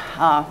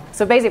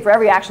 so basically for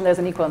every action there's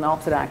an equal and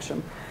opposite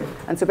action.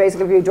 And so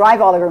basically if you drive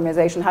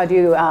oligomerization, how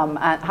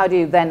do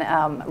you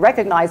then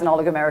recognize an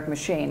oligomeric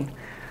machine?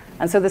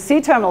 And so the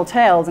C-terminal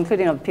tails,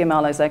 including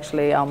PML, is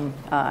actually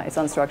it's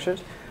unstructured.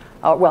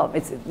 Well,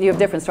 you have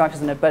different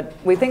structures in it, but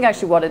we think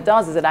actually what it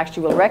does is it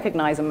actually will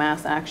recognize a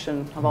mass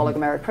action of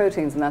oligomeric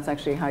proteins, and that's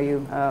actually how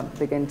you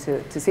begin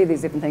to see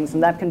these different things,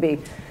 and that can be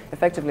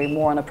effectively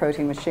more on a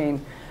protein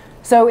machine.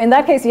 So in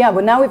that case, yeah,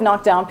 well now we've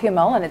knocked down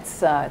PML, and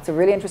it's a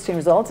really interesting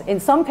result. In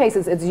some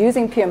cases, it's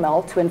using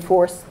PML to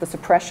enforce the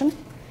suppression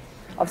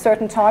of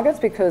certain targets,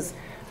 because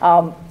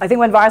I think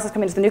when viruses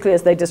come into the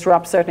nucleus, they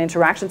disrupt certain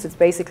interactions. It's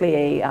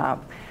basically a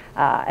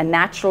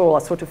natural,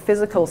 a sort of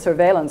physical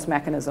surveillance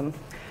mechanism,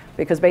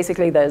 because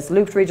basically there's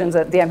looped regions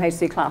at the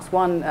MHC class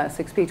 1,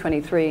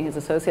 6p23 is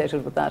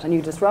associated with that, and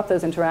you disrupt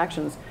those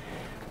interactions,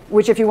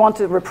 which if you want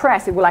to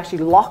repress, it will actually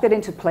lock it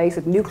into place,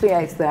 it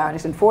nucleates there, and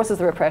it enforces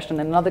the repression.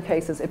 And in other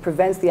cases, it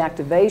prevents the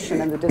activation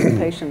and the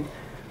dissipation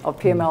of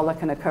PML that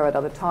can occur at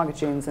other target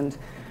genes. And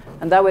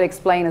that would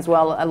explain as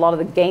well a lot of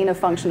the gain of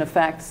function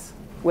effects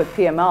with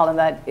PML, and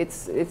that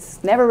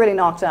it's never really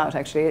knocked out,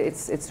 actually.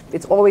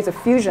 It's always a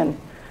fusion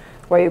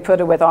where you put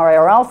it with RA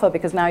or alpha,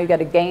 because now you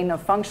get a gain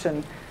of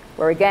function,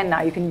 where again,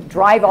 now you can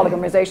drive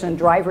oligomerization and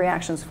drive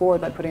reactions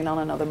forward by putting on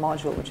another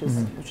module, which is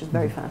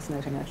very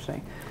fascinating,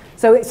 actually.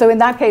 So in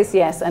that case,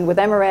 yes, and with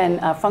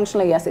mRN,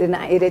 functionally, yes,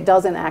 it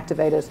does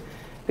inactivate it,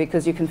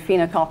 because you can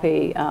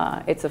phenocopy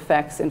its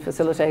effects in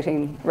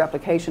facilitating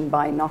replication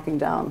by knocking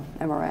down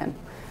mRN.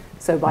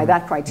 So by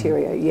that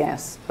criteria,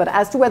 yes. But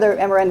as to whether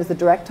mRN is the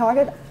direct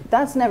target,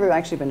 that's never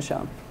actually been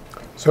shown.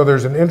 So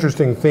there's an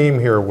interesting theme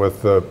here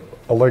with the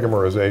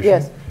oligomerization.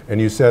 Yes.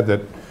 And you said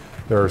that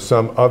there are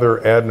some other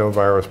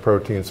adenovirus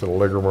proteins that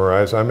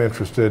oligomerize. I'm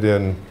interested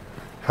in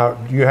how,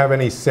 do you have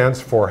any sense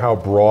for how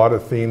broad a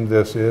theme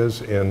this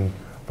is in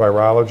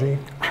virology?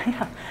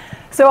 Yeah.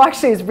 So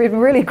actually, it's been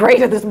really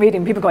great at this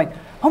meeting. People going,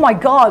 oh my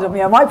God, I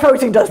mean, my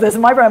protein does this,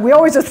 and my protein, we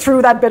always just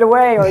threw that bit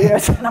away, or, you know,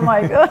 and I'm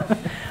like,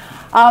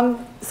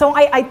 so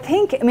I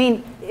think, I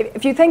mean,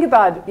 if you think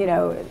about, you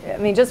know, I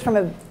mean, just from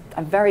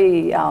a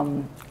very,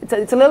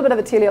 it's a little bit of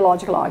a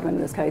teleological argument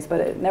in this case,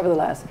 but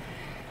nevertheless,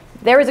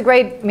 there is a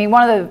great, I mean,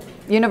 one of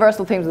the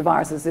universal themes of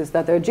viruses is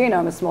that their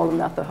genome is smaller than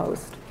that of the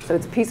host. So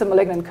it's a piece of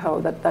malignant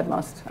code that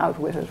must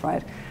outwit it,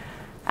 right?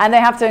 And they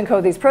have to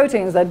encode these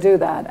proteins that do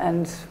that,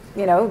 and,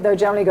 you know, they're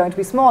generally going to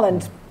be small,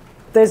 and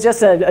there's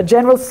just a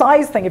general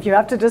size thing. If you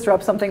have to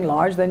disrupt something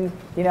large, then,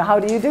 you know, how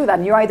do you do that?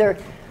 And you're either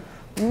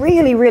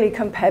really, really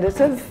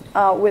competitive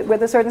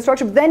with a certain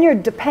structure, but then you're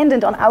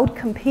dependent on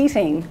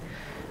outcompeting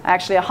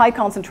actually a high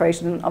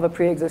concentration of a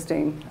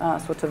pre-existing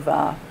sort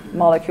of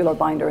molecular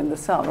binder in the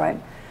cell, right?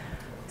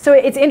 So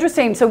it's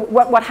interesting. So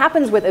what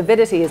happens with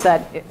avidity is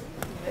that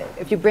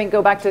if you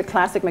go back to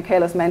classic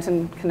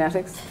Michaelis-Menten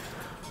kinetics,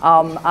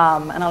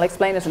 and I'll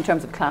explain it in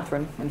terms of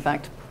Clathrin, in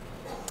fact.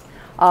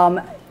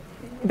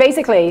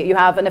 Basically, you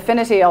have an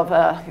affinity of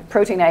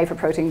protein A for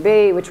protein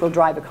B, which will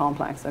drive a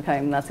complex, okay,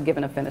 and that's a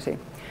given affinity.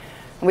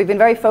 And we've been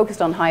very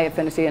focused on high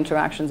affinity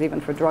interactions,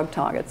 even for drug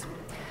targets.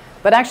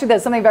 But actually,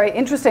 there's something very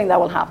interesting that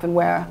will happen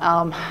where,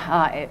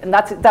 and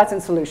that's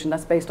in solution,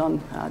 that's based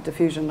on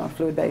diffusion or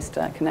fluid-based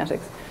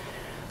kinetics.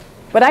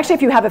 But actually,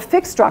 if you have a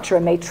fixed structure, a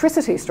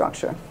matricity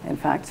structure, in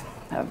fact,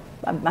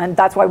 and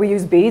that's why we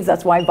use beads,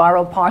 that's why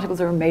viral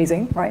particles are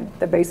amazing, right?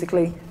 They're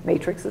basically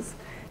matrices.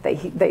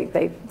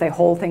 They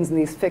hold things in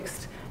these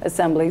fixed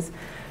assemblies.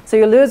 So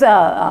you lose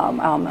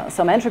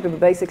some entropy, but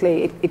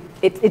basically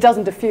it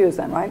doesn't diffuse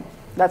then, right?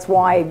 That's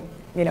why,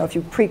 you know, if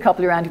you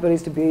pre-couple your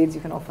antibodies to beads,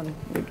 you can often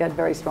get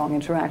very strong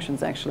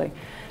interactions, actually.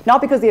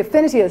 Not because the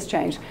affinity has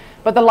changed,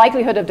 but the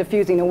likelihood of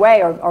diffusing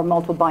away or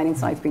multiple binding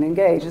sites being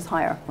engaged is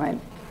higher, right?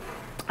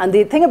 And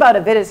the thing about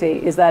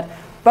avidity is that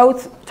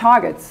both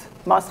targets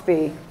must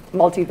be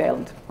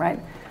multivalent, right?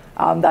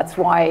 That's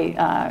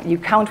why you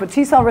count with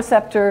T-cell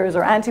receptors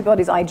or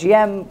antibodies,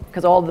 IgM,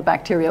 because all the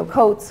bacterial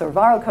coats or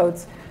viral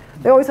coats,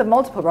 they always have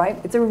multiple, right?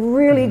 It's a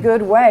really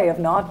good way of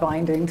not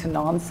binding to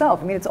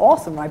non-self. I mean, it's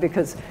awesome, right?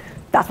 Because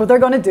that's what they're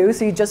going to do.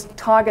 So you just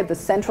target the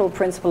central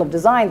principle of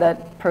design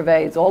that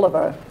pervades all of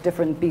our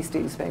different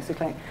beasties,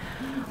 basically.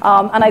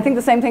 And I think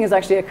the same thing is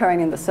actually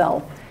occurring in the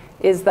cell.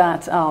 Is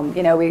that,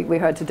 you know, we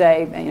heard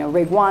today, you know,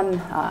 RIG1,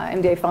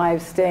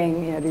 MDA5,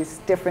 STING, you know, these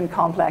different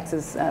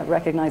complexes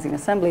recognizing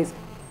assemblies.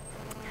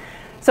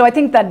 So I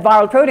think that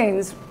viral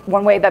proteins,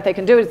 one way that they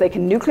can do it is they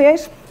can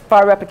nucleate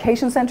viral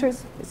replication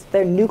centers. It's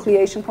their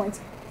nucleation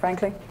points,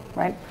 frankly,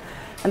 right?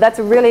 And that's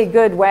a really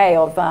good way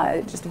of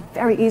just a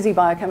very easy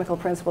biochemical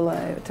principle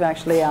to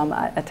actually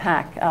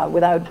attack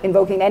without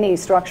invoking any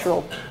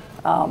structural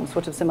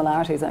sort of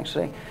similarities,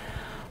 actually.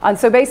 And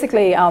so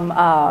basically,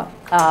 yeah,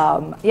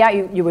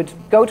 you would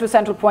go to a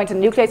central point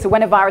and nucleate. So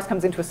when a virus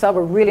comes into a cell,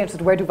 we're really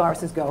interested, where do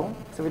viruses go?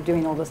 So we're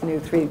doing all this new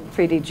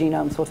 3D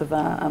genome sort of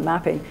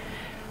mapping.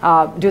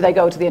 Do they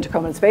go to the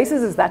interchromatin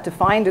spaces? Is that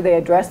defined? Do they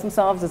address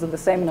themselves? Is it the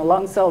same in a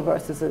lung cell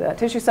versus a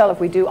tissue cell? If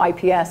we do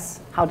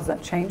IPS, how does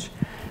that change,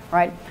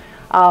 right?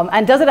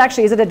 And does it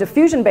actually, is it a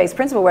diffusion-based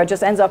principle where it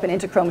just ends up in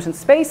interchromatin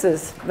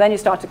spaces? Then you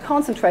start to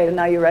concentrate, and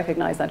now you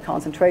recognize that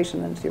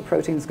concentration, and your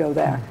proteins go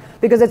there.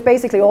 Because it's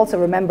basically also,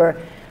 remember,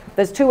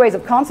 there's two ways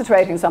of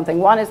concentrating something.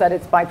 One is that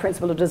it's by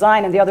principle of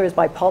design, and the other is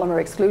by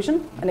polymer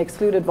exclusion, an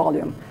excluded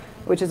volume,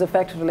 which is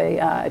effectively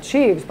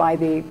achieved by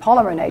the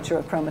polymer nature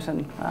of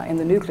chromatin in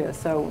the nucleus.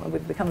 So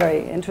we've become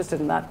very interested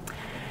in that.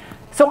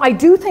 So I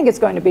do think it's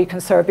going to be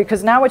conserved,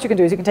 because now what you can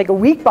do is you can take a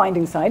weak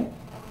binding site,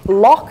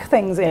 lock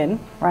things in,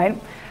 right,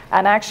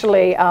 and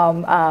actually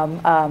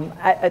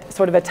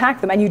sort of attack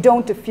them, and you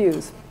don't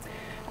diffuse.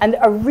 And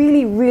a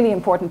really, really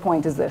important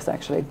point is this,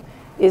 actually,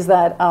 is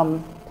that,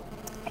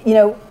 you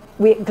know,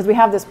 because we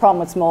have this problem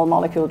with small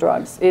molecule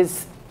drugs,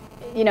 is,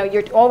 you know,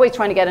 you're always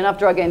trying to get enough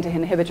drug in to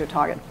inhibit your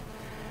target.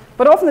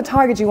 But often the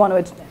target you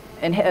want to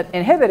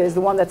inhibit is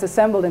the one that's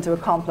assembled into a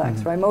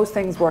complex, right? Most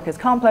things work as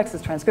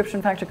complexes,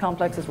 transcription factor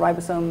complexes,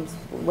 ribosomes,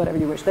 whatever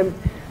you wish. They're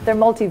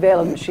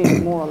multivalent machines,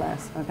 more or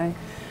less, okay?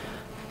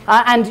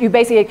 And you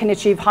basically can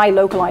achieve high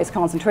localized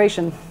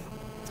concentration.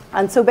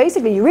 And so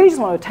basically you really just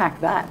want to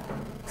attack that,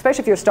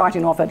 especially if you're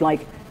starting off at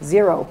like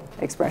 0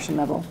 expression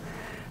level.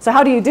 So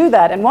how do you do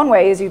that? And one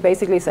way is you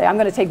basically say, I'm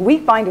going to take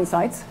weak binding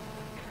sites,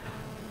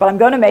 but I'm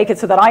going to make it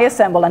so that I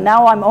assemble, and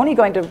now I'm only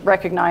going to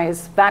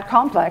recognize that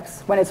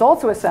complex when it's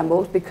also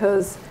assembled,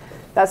 because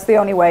that's the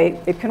only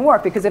way it can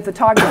work, because if the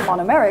target is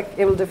monomeric,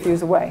 it will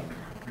diffuse away.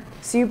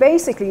 So you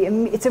basically,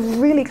 it's a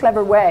really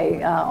clever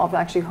way of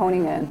actually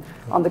honing in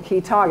on the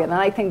key target. And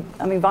I think,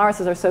 I mean,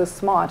 viruses are so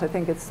smart, I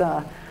think it's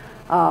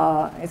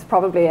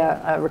probably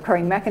a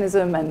recurring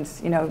mechanism, and,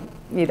 you know,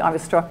 I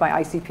was struck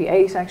by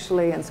ICP8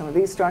 actually, and some of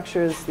these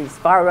structures, these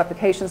viral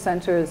replication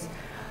centers,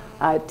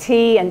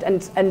 T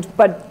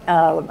but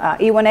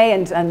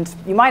E1A, and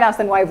you might ask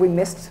then, why have we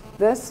missed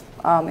this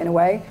in a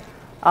way?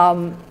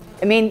 I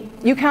mean,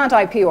 you can't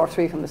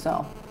IPR3 from the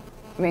cell.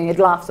 I mean, it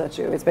laughs at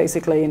you. It's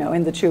basically, you know,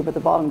 in the tube at the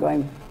bottom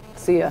going,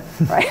 see ya,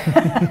 right?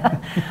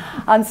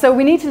 And so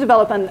we need to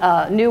develop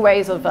new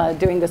ways of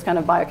doing this kind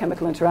of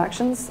biochemical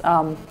interactions.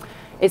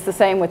 It's the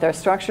same with their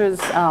structures.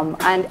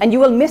 And you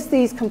will miss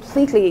these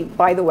completely,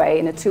 by the way,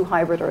 in a 2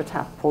 hybrid or a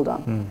TAP pull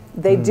down.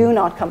 They do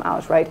not come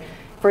out, right?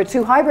 For a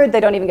 2 hybrid, they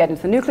don't even get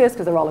into the nucleus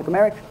because they're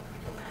oligomeric.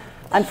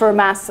 And for a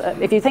mass,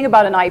 if you think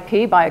about an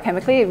IP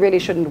biochemically, it really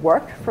shouldn't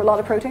work for a lot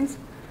of proteins.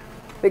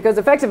 Because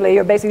effectively,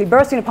 you're basically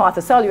bursting apart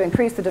the cell, you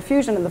increase the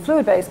diffusion and the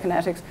fluid-based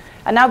kinetics,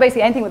 and now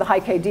basically anything with a high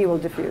KD will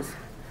diffuse.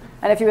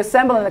 And if you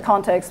assemble in a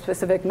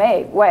context-specific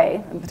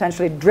way, and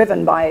potentially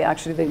driven by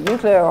actually the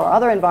nuclear or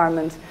other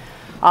environment,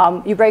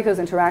 you break those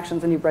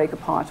interactions and you break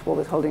apart what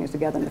was holding it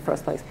together in the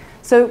first place.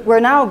 So we're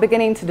now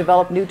beginning to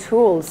develop new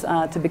tools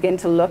to begin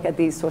to look at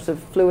these sorts of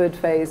fluid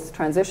phase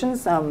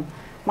transitions.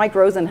 Mike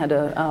Rosen had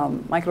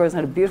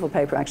a beautiful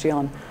paper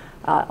actually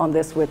on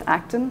this with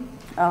actin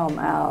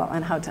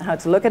and how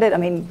to look at it. I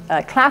mean,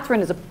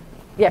 clathrin is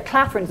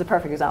a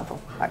perfect example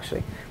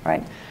actually,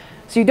 right?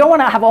 So you don't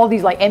want to have all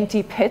these like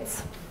empty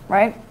pits,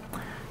 right?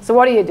 So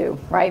what do,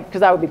 right?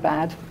 Because that would be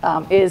bad.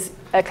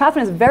 Clathrin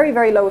has very,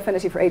 very low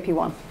affinity for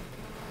AP1.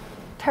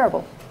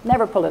 Terrible.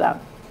 Never pull it out.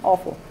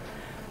 Awful.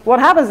 What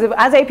happens is,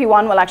 as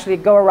AP1 will actually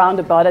go around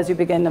a bud as you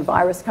begin a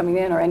virus coming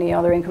in or any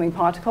other incoming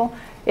particle,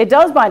 it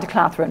does bind to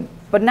clathrin.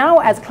 But now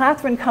as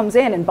clathrin comes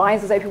in and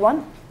binds as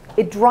AP1,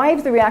 it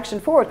drives the reaction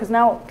forward, because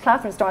now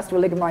clathrin starts to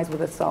oligomerize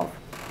with itself.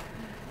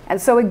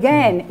 And so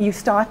again, you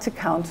start to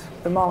count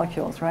the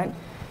molecules, right?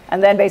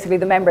 And then basically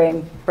the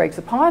membrane breaks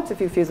apart.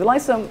 If you fuse the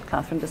lysosome,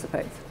 clathrin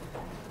dissipates.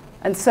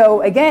 And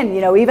so again,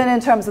 you know, even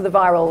in terms of the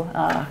viral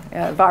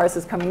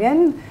viruses coming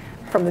in,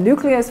 from the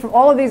nucleus, from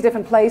all of these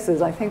different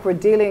places, I think we're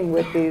dealing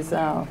with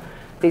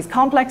these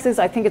complexes.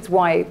 I think it's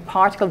why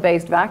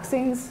particle-based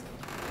vaccines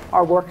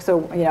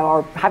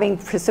are having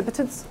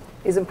precipitates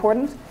is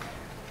important,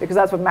 because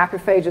that's what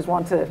macrophages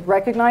want to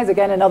recognize.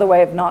 Again, another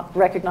way of not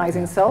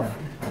recognizing self.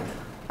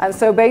 And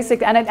so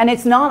and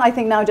it's not, I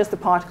think, now just the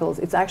particles.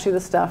 It's actually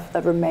the stuff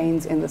that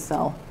remains in the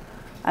cell.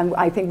 And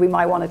I think we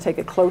might want to take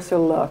a closer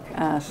look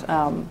at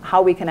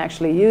how we can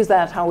actually use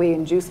that, how we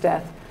induce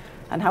death,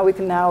 and how we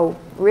can now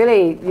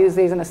really use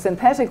these in a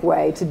synthetic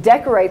way to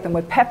decorate them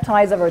with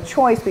peptides of our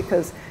choice,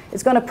 because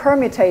it's going to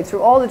permutate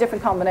through all the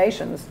different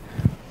combinations.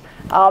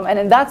 And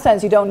in that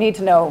sense, you don't need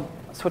to know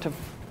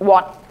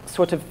what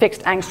sort of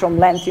fixed angstrom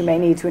length you may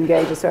need to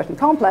engage a certain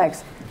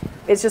complex.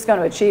 It's just going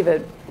to achieve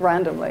it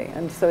randomly.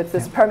 And so it's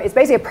it's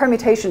basically a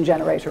permutation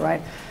generator,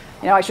 right?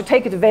 You know, I should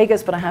take it to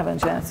Vegas, but I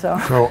haven't yet. So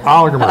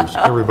oligomers,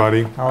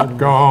 everybody.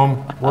 Go home,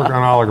 work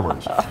on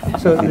oligomers.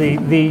 So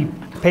the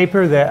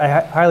paper that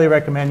I highly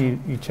recommend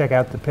you check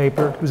out the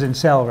paper. It was in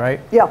Cell, right?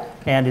 Yeah.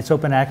 And it's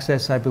open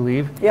access, I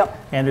believe. Yep.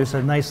 And there's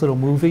a nice little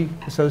movie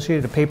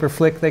associated, a paper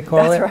flick they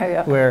call That's it, right,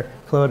 yeah. where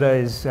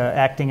Clodagh is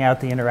acting out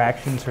the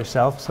interactions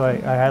herself. So I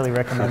highly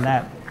recommend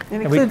that.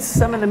 It includes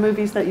some of the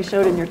movies that you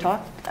showed in your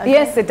talk?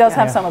 Yes, it does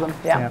have some of them,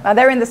 yeah.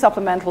 They're in the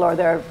supplemental, or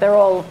they're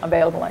all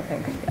available, I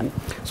think. Yeah.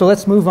 So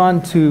let's move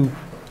on to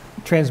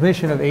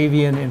transmission of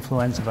avian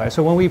influenza virus.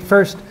 So when we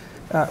first,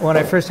 when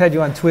I first had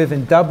you on TWiV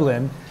in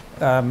Dublin,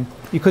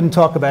 you couldn't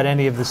talk about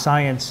any of the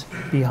science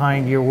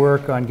behind your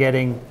work on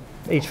getting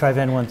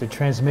H5N1 to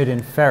transmit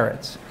in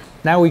ferrets.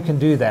 Now we can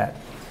do that.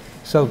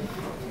 So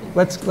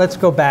let's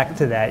go back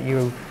to that.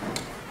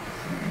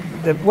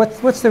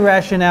 What's the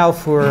rationale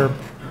for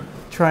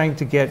trying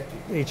to get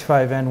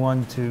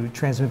H5N1 to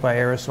transmit by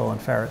aerosol in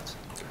ferrets?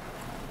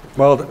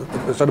 Well,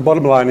 so the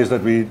bottom line is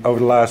that over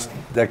the last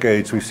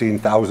decades, we've seen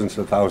thousands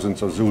and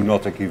thousands of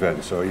zoonotic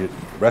events. So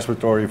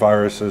respiratory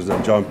viruses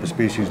that jump the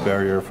species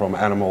barrier from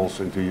animals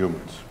into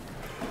humans.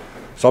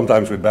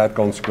 Sometimes with bad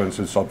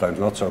consequences, sometimes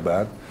not so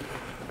bad.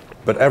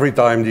 But every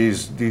time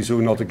these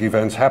zoonotic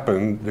events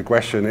happen, the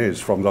question is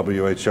from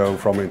WHO,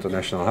 from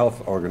international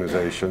health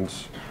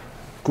organizations,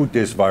 could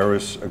this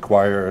virus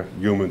acquire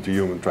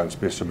human-to-human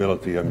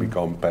transmissibility and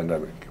become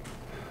pandemic?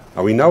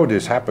 Now we know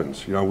this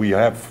happens. You know, we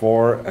have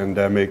 4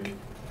 endemic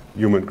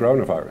human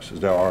coronaviruses.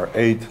 There are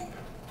 8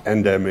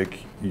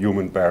 endemic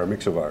human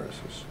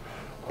paramyxoviruses.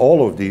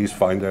 All of these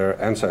find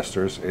their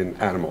ancestors in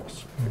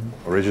animals,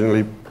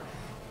 originally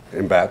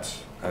in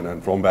bats, and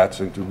then from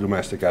bats into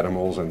domestic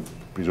animals, and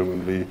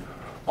presumably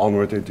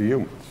onward into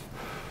humans.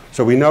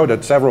 So we know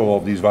that several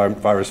of these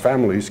virus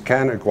families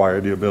can acquire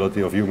the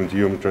ability of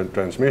human-to-human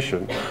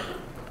transmission,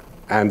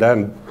 and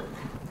then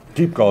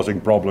keep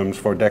causing problems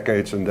for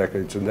decades and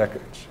decades and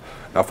decades.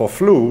 Now for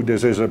flu,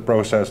 this is a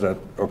process that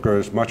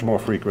occurs much more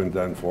frequent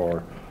than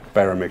for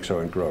paramyxo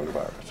and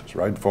coronaviruses,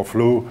 right? For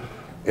flu,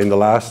 in the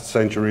last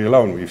century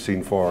alone, we've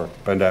seen 4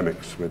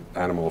 pandemics with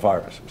animal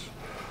viruses.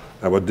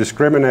 And what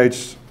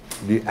discriminates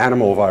the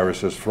animal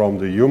viruses from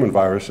the human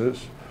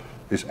viruses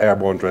is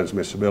airborne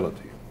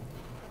transmissibility.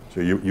 So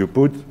you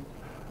put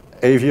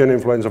avian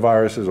influenza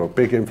viruses or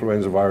pig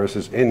influenza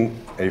viruses in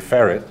a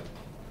ferret,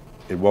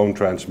 it won't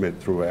transmit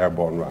through an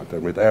airborne route.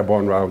 And with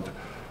airborne route,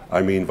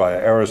 I mean via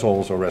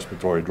aerosols or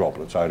respiratory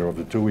droplets. Either of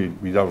the two,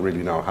 we don't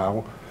really know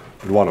how,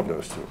 but one of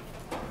those two.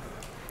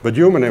 But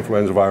human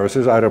influenza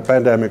viruses, either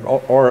pandemic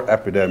or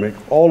epidemic,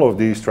 all of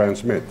these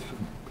transmit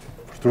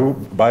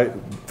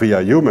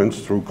via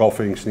humans through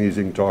coughing,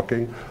 sneezing,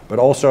 talking, but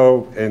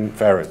also in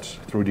ferrets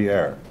through the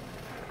air.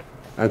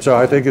 And so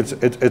I think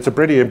it's a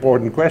pretty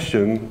important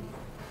question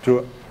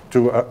to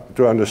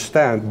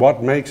understand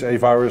what makes a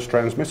virus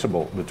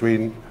transmissible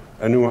between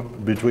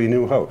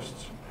new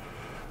hosts.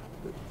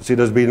 See,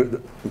 there's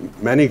been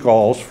many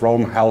calls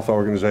from health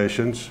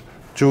organizations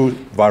to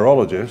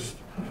virologists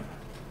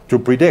to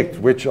predict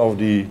which of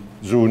the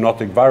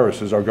zoonotic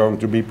viruses are going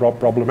to be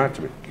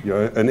problematic. You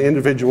know, an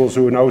individual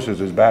zoonosis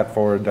is bad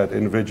for that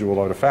individual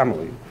or the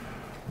family,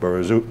 but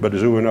a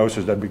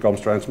zoonosis that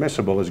becomes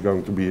transmissible is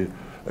going to be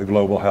a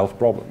global health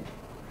problem.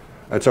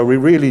 And so we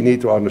really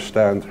need to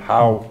understand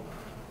how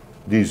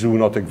these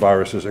zoonotic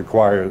viruses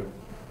acquire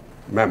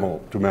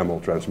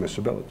mammal-to-mammal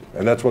transmissibility.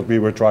 And that's what we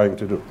were trying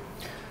to do.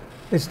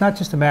 It's not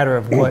just a matter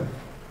of what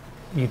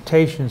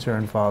mutations are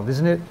involved,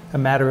 isn't it? A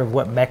matter of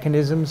what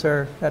mechanisms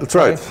are at play? That's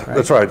right.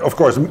 That's right. Of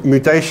course,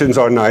 mutations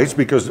are nice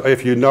because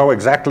if you know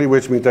exactly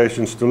which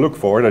mutations to look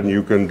for, then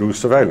you can do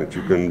surveillance.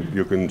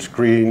 You can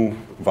screen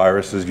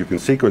viruses, you can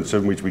sequence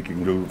them, which we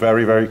can do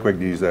very, very quick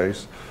these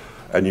days.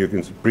 And you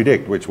can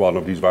predict which one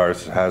of these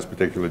viruses has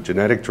particular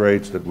genetic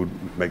traits that would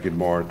make it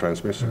more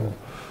transmissible.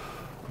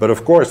 But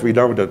of course, we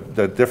know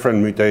that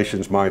different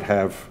mutations might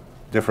have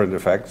different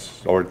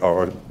effects,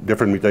 or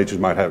different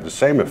mutations might have the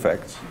same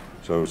effects,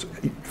 so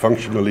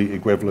functionally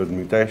equivalent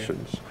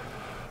mutations.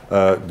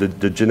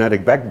 The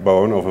genetic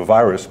backbone of a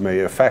virus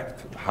may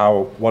affect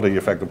what the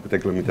effect of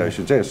particular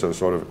mutations is, so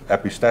sort of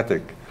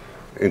epistatic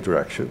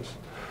interactions.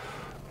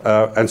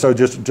 And so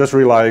just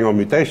relying on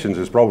mutations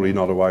is probably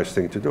not a wise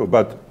thing to do.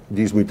 But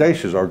these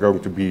mutations are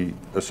going to be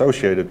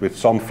associated with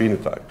some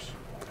phenotypes,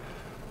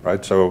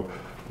 right? So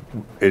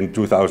in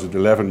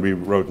 2011, we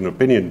wrote an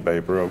opinion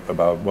paper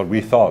about what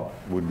we thought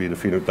would be the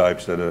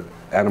phenotypes that an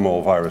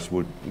animal virus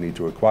would need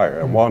to acquire.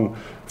 And one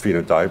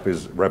phenotype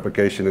is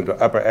replication in the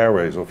upper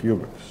airways of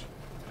humans.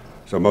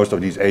 So most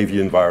of these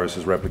avian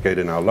viruses replicate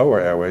in our lower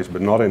airways,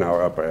 but not in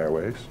our upper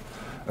airways.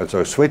 And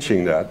so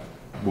switching that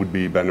would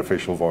be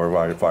beneficial for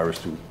a virus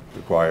to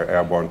acquire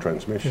airborne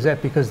transmission. Is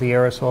that because the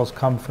aerosols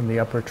come from the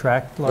upper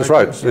tract? That's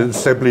right. It's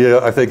simply,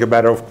 I think, a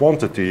matter of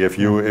quantity. If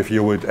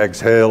you would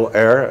exhale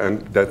air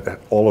and that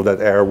all of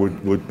that air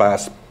would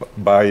pass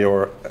by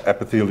your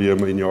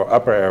epithelium in your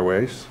upper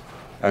airways,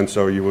 and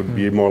so you would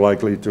be more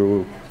likely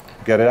to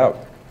get it out.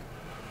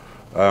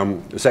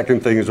 The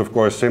second thing is, of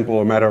course, simple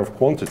a matter of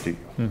quantity.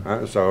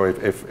 So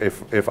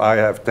if I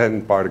have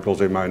 10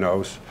 particles in my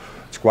nose,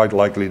 it's quite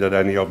likely that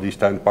any of these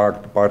 10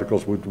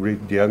 particles would reach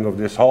the end of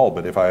this hall.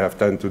 But if I have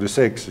 10 to the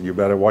 6, you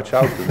better watch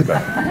out to the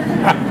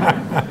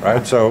back.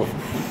 Right? So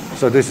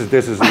this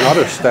is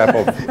another step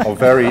of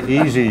very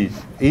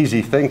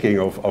easy thinking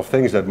of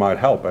things that might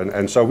help.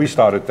 And so we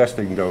started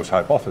testing those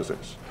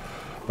hypotheses.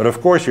 But of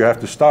course, you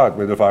have to start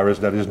with a virus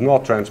that is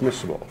not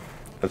transmissible.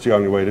 That's the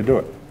only way to do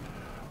it.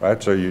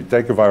 Right? So you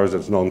take a virus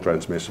that's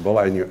non-transmissible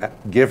and you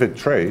give it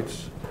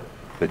traits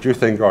that you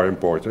think are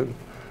important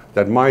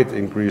that might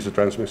increase the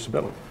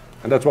transmissibility.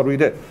 And that's what we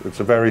did. It's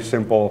a very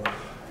simple,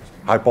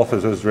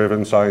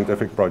 hypothesis-driven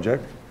scientific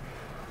project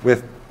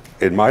with,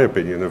 in my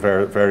opinion,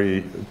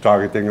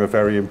 targeting a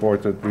very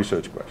important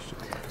research question.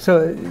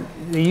 So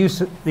the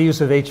use of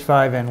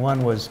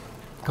H5N1 was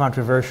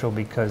controversial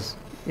because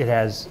it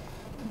has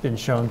been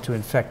shown to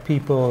infect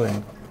people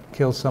and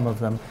kill some of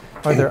them.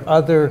 Are there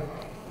other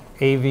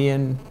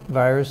avian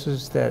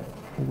viruses that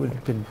would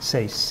have been,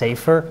 say,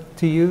 safer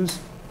to use?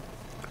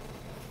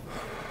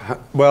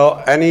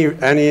 Well, any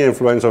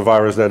influenza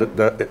virus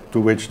to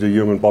which the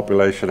human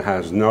population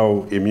has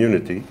no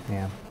immunity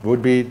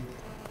could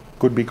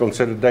be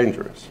considered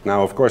dangerous.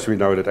 Now, of course, we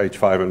know that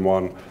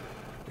H5N1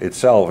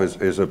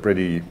 itself is a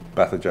pretty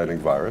pathogenic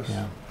virus.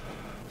 Yeah.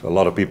 So a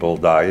lot of people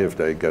die if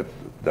they get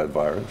that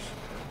virus.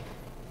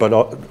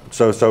 But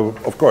so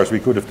of course, we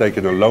could have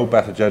taken a low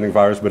pathogenic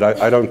virus, but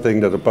I don't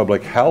think that the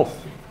public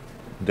health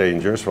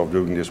dangers of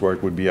doing this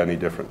work would be any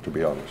different, to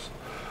be honest.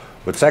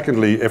 But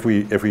secondly, if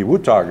we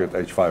would target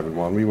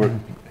H5N1, we would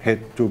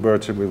hit two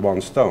birds with one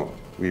stone.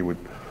 We would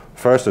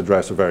first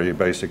address a very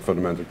basic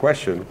fundamental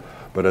question,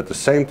 but at the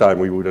same time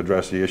we would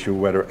address the issue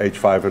whether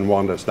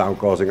H5N1 that's now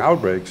causing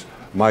outbreaks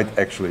might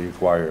actually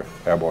acquire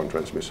airborne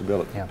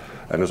transmissibility. Yeah.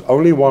 And there's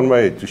only one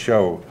way to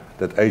show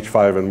that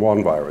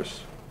H5N1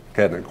 virus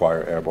can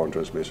acquire airborne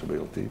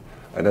transmissibility,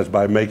 and that's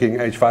by making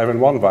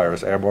H5N1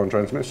 virus airborne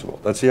transmissible.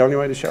 That's the only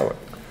way to show it.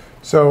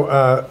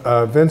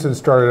 So Vincent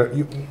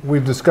started,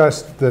 we've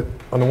discussed that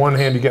on the one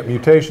hand you get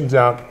mutations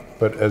out,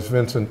 but as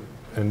Vincent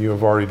and you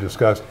have already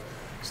discussed,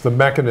 it's the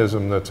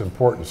mechanism that's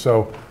important.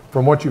 So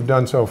from what you've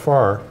done so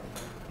far,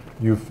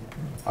 you've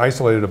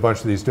isolated a bunch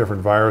of these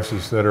different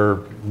viruses that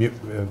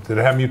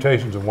have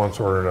mutations of one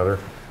sort or another.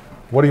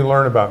 What do you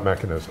learn about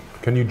mechanism?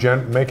 Can you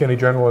make any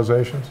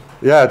generalizations?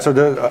 Yeah, so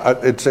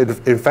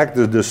in fact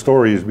the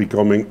story is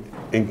becoming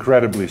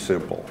incredibly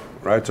simple.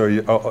 Right, so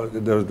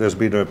there's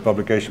been a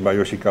publication by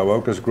Yoshi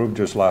Kawaoka's group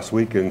just last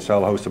week in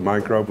Cell Hosted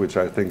Microbe, which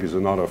I think is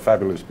another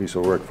fabulous piece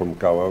of work from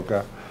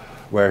Kawaoka,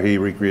 where he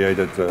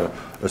recreated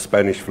a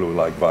Spanish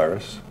flu-like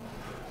virus.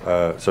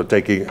 So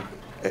taking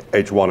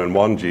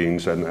H1N1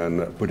 genes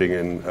and putting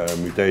in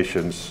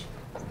mutations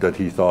that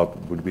he thought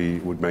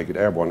would make it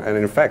airborne. And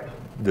in fact,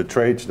 the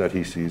traits that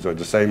he sees are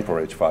the same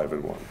for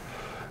H5N1,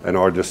 and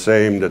are the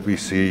same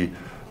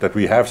that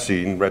we have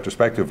seen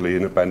retrospectively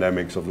in the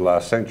pandemics of the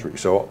last century.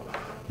 So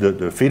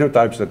the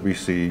phenotypes that we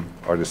see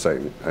are the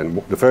same.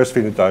 And the first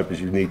phenotype is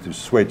you need to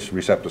switch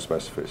receptor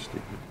specificity.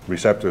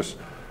 Receptors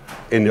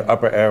in the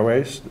upper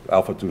airways,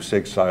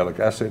 alpha-2,6 sialic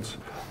acids,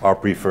 are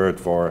preferred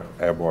for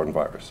airborne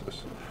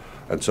viruses.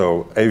 And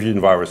so avian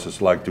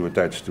viruses like to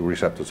attach to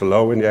receptors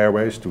low in the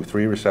airways,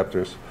 2,3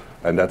 receptors,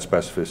 and that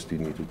specificity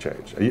needs to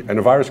change. And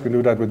a virus can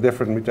do that with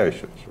different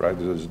mutations, right?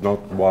 There's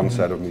not one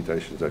set of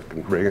mutations that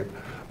can bring it,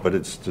 but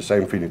it's the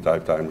same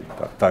phenotype time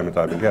and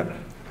time again.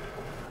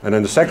 And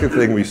then the second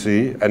thing we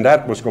see, and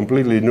that was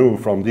completely new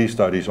from these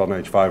studies on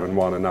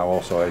H5N1 and now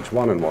also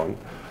H1N1,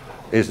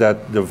 is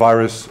that the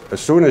virus, as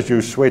soon as you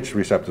switch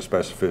receptor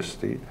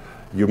specificity,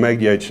 you make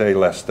the HA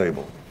less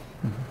stable.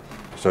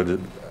 So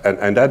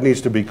and that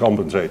needs to be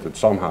compensated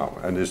somehow.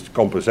 And this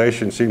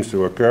compensation seems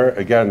to occur,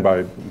 again,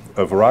 by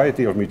a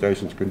variety of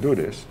mutations can do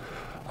this,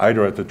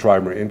 either at the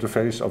trimeric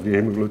interface of the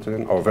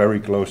hemagglutinin or very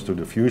close to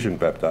the fusion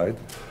peptide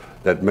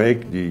that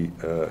make the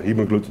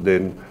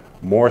hemagglutinin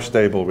more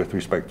stable with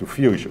respect to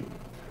fusion.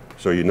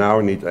 So you now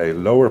need a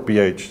lower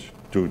pH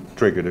to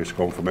trigger this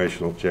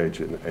conformational change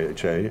in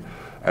AHA,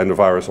 and the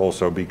virus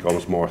also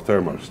becomes more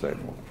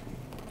thermostable.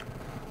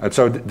 And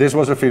so this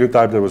was a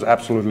phenotype that was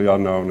absolutely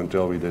unknown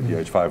until we did the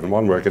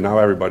H5N1 work, and now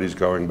everybody's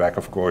going back,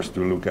 of course, to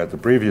look at the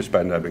previous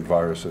pandemic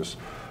viruses,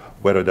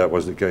 whether that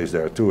was the case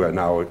there too, and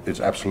now it's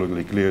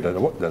absolutely clear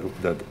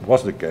that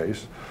was the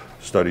case.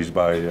 Studies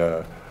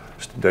by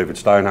David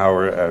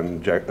Steinhauer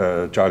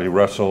and Charlie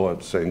Russell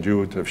at St.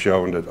 Jude have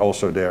shown that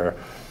also there,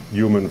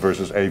 human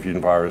versus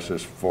avian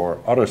viruses for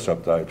other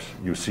subtypes,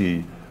 you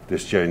see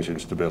this change in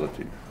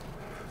stability.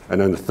 And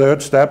then the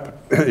third step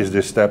is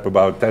this step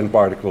about 10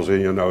 particles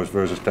in your nose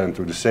versus 10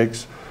 to the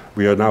 6.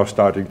 We are now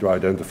starting to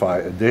identify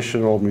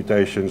additional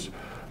mutations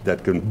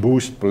that can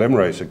boost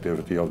polymerase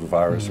activity of the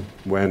virus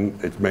when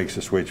it makes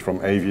a switch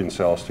from avian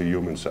cells to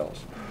human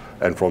cells,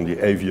 and from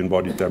the avian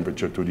body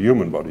temperature to the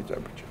human body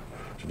temperature.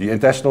 So the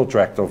intestinal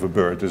tract of a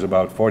bird is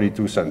about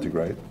 42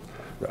 centigrade.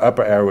 The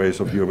upper airways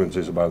of humans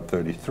is about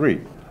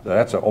 33.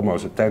 That's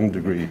almost a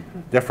 10-degree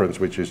difference,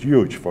 which is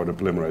huge for the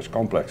polymerase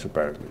complex,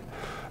 apparently.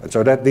 And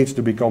so that needs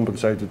to be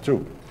compensated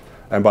too.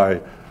 And by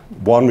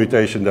one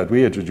mutation that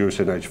we introduce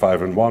in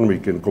H5N1, we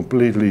can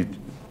completely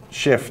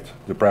shift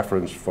the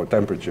preference for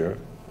temperature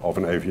of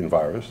an avian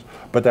virus.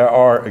 But there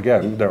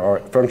are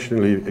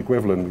functionally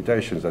equivalent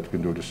mutations that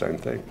can do the same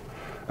thing.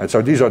 And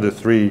so these are the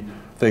three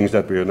things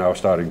that we are now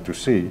starting to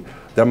see.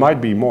 There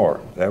might be more.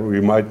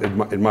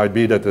 It might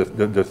be that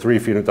the three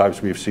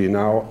phenotypes we've seen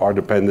now are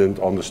dependent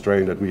on the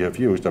strain that we have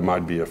used. There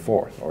might be a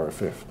fourth or a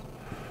fifth.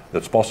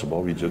 That's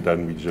possible.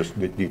 Then we just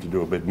need to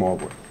do a bit more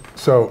work.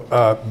 So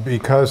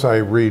because I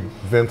read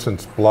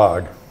Vincent's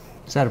blog,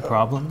 Is that a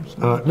problem?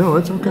 No,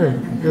 it's okay.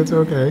 It's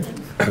okay.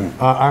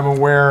 I'm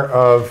aware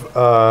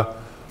of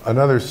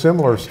another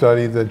similar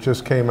study that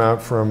just came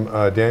out from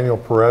Daniel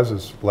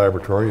Perez's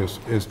laboratory.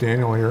 Is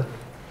Daniel here?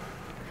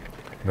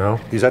 No?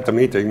 He's at the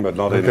meeting, but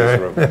not in this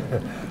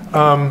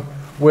room.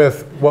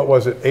 With, what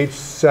was it,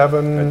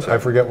 H7? I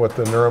forget what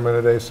the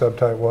neuraminidase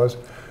subtype was.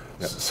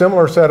 Yeah.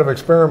 Similar set of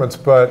experiments,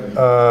 but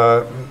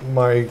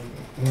my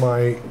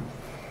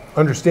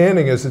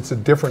understanding is it's a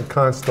different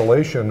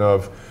constellation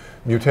of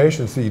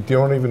mutations. He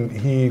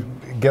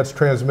gets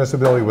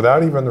transmissibility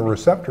without even the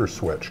receptor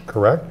switch,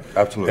 correct?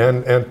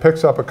 Absolutely. And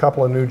picks up a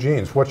couple of new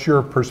genes. What's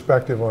your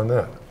perspective on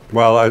that?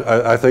 Well,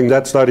 I think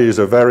that study is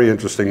a very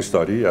interesting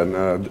study,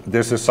 and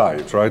this is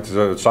science, right?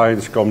 So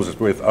science comes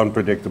with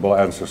unpredictable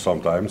answers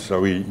sometimes.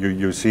 So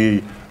you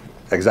see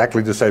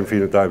exactly the same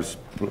phenotypes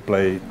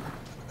play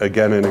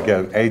again and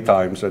again 8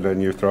 times, and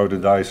then you throw the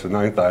dice a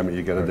 9th time and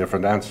you get a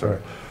different answer.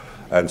 Right.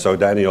 And so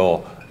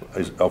Daniel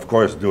is, of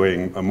course,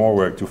 doing more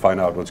work to find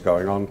out what's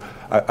going on.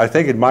 I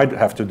think it might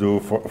have to do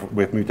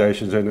with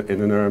mutations in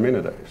the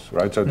neuraminidase,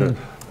 right? So the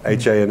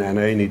HA and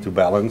NA need to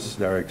balance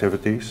their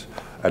activities.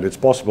 And it's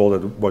possible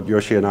that what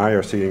Yoshi and I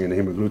are seeing in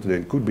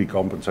hemagglutinin could be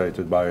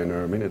compensated by a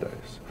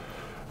neuraminidase.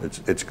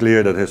 It's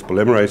clear that his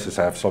polymerases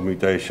have some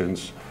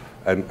mutations,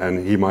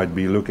 and he might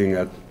be looking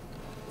at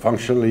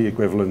functionally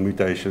equivalent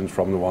mutations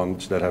from the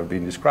ones that have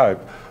been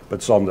described,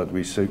 but some that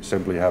we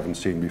simply haven't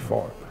seen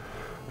before.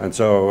 And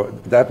so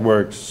that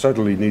work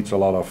certainly needs a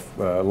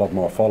lot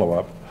more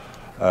follow-up,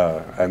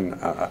 and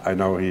I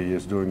know he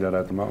is doing that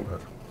at the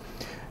moment.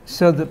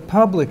 So the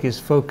public is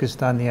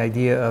focused on the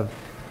idea of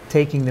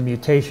taking the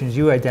mutations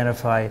you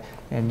identify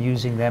and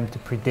using them to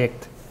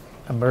predict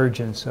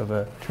emergence of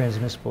a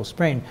transmissible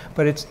strain.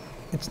 But it's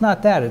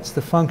not that, it's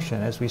the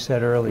function, as we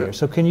said earlier. Yeah.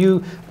 So can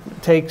you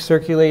take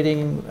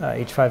circulating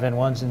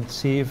H5N1s and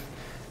see if,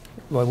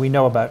 well, we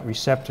know about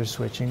receptor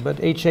switching,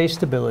 but HA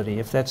stability,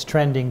 if that's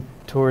trending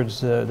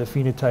towards the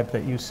phenotype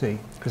that you see.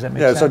 Does that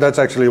make sense? Yeah, so that's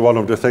actually one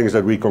of the things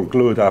that we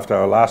conclude after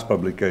our last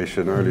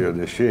publication earlier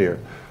this year,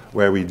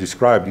 where we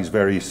describe these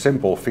very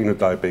simple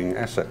phenotyping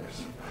assays.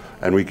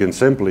 And we can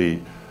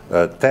simply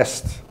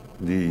test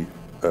the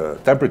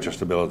temperature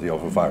stability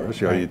of a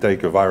virus. You know, you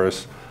take a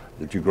virus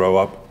that you grow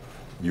up,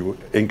 you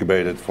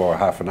incubate it for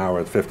half an hour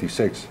at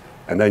 56,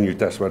 and then you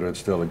test whether it's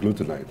still a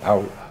glutenate.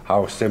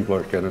 How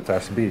simpler can a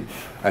test be?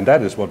 And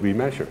that is what we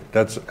measure.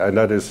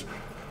 That is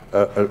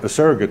a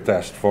surrogate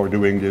test for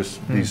doing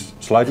these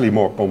slightly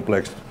more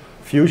complex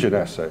fusion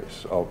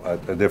assays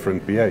at a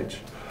different pH.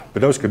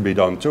 But those can be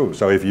done too.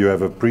 So if you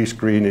have a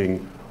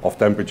pre-screening of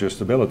temperature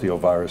stability of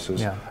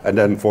viruses, and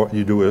then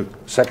you do a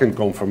second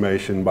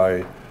confirmation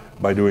by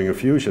doing a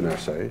fusion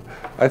assay,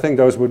 I think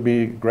those would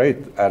be great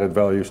added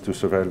values to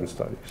surveillance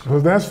studies.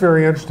 Well, that's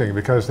very interesting,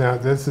 because now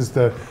this is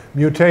the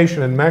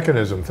mutation and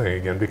mechanism thing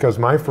again, because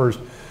my first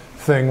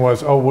thing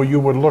was, oh, well, you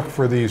would look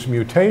for these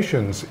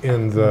mutations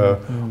in the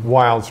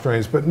wild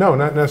strains, but no,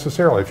 not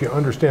necessarily. If you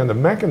understand the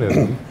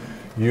mechanism,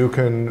 you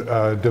can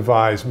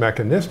devise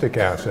mechanistic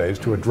assays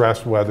to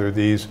address whether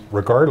these,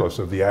 regardless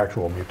of the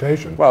actual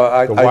mutation,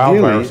 the wild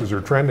viruses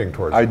are trending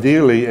towards.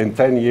 Ideally, in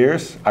 10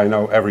 years, I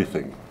know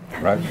everything,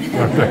 right?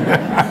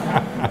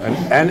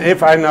 and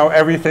if I know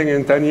everything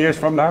in 10 years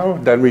from now,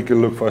 then we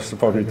can look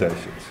for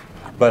mutations.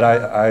 But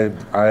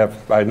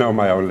I know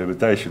my own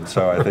limitations,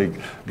 so I think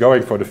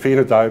going for the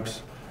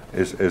phenotypes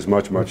is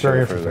much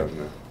safer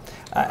than.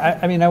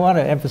 I mean, I want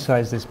to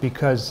emphasize this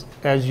because,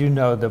 as you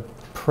know, the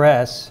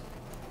press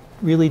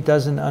really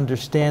doesn't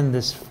understand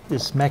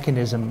this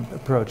mechanism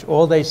approach.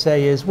 All they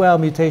say is, well,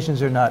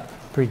 mutations are not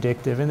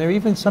predictive, and there are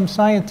even some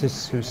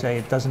scientists who say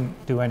it doesn't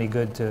do any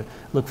good to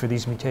look for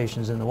these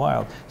mutations in the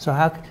wild. So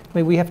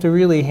we have to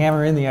really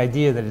hammer in the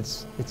idea that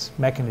it's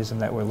mechanism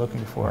that we're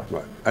looking for.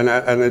 Right, and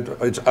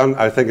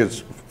I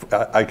think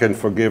I can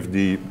forgive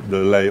the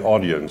lay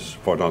audience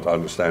for not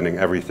understanding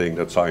everything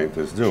that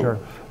scientists do. Sure.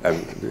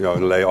 And the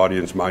lay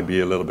audience might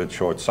be a little bit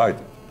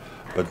short-sighted.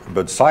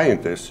 But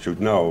scientists should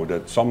know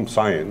that some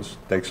science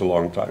takes a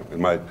long time.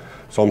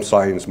 Some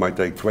science might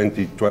take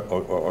 20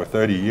 or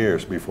 30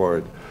 years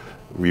before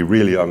we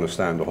really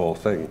understand the whole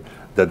thing.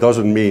 That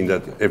doesn't mean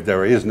that if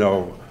there is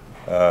no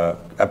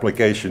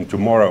application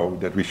tomorrow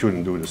that we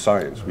shouldn't do the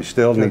science. We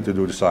still need to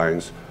do the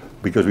science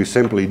because we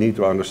simply need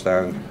to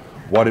understand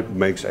what it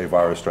makes a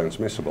virus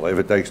transmissible. If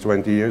it takes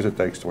 20 years, it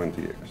takes 20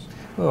 years.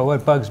 Well,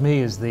 what bugs me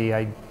is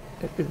the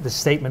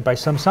statement by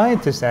some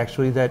scientists,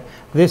 actually, that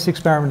this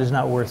experiment is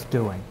not worth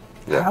doing.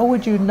 Yeah. How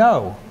would you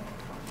know,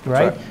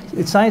 right?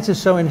 Science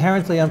is so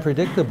inherently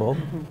unpredictable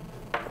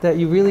that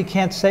you really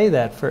can't say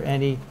that for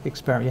any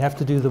experiment. You have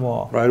to do them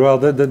all. Right, well,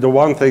 the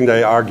one thing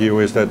they argue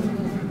is that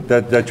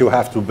you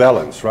have to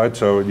balance, right?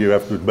 So you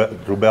have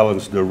to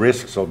balance the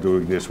risks of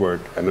doing this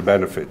work and the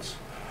benefits.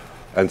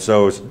 And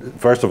so,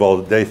 first of all,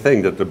 they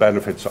think that the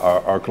benefits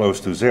are close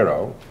to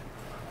zero,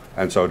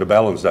 and so the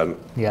balance then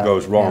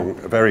goes wrong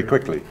very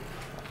quickly.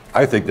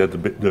 I think that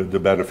the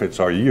benefits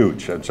are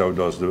huge, and so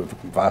does the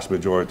vast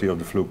majority of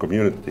the flu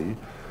community.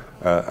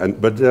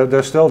 But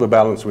there's still the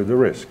balance with the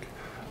risk.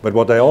 But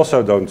what they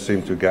also don't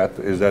seem to get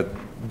is that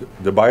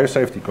the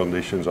biosafety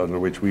conditions under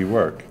which we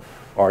work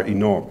are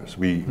enormous.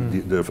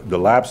 The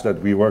labs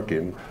that we work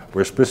in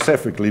were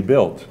specifically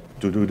built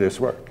to do this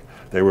work.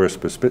 They were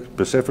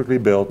specifically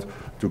built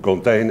to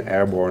contain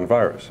airborne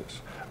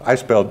viruses. I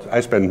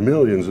spent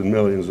millions and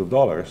millions of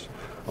dollars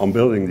on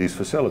building these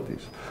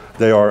facilities.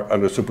 They are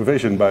under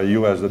supervision by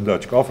US and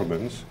Dutch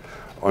governments,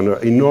 under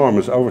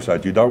enormous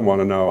oversight. You don't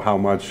want to know how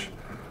much,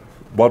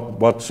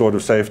 what sort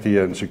of safety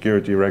and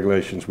security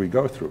regulations we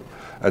go through.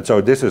 And so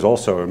this is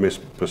also a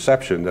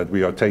misperception that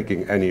we are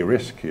taking any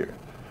risk here,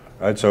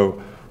 right?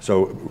 So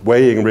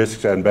weighing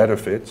risks and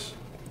benefits,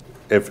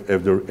 if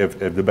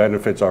the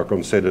benefits are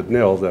considered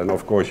nil, then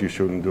of course you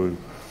shouldn't do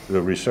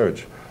the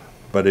research.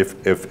 But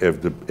if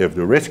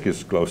the risk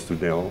is close to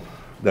nil,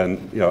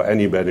 then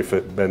any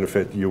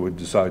benefit you would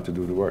decide to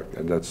do the work,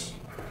 and that's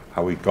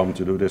how we come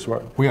to do this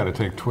work. We ought to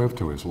take TWiV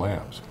to his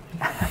labs.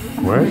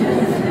 Right?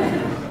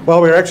 Well,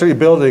 we're actually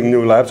building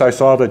new labs. I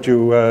saw that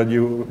you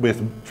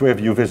with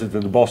TWiV you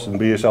visited the Boston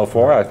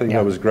BSL-4. I think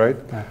that was great,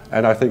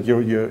 and I think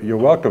you're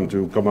welcome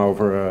to come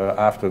over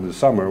after the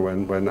summer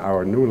when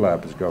our new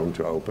lab is going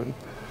to open,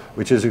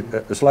 which is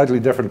a slightly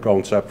different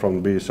concept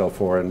from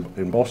BSL-4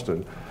 in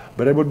Boston,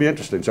 but it would be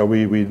interesting. So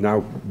we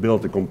now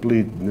built a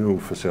complete new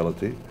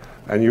facility.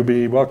 And you'll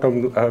be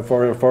welcome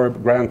for a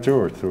grand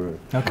tour through it.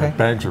 Okay.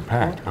 Bags are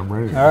packed. I'm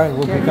ready. All right,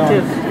 we'll be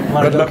going.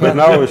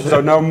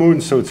 But no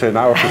moon suits in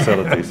our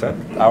facilities.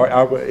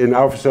 In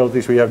our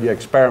facilities, we have the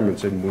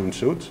experiments in moon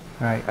suits.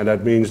 Right. And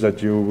that means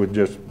that you would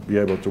just be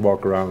able to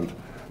walk around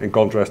in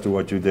contrast to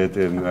what you did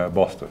in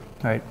Boston.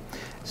 Right.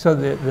 So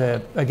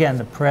again,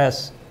 the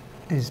press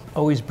is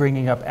always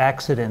bringing up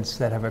accidents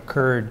that have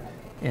occurred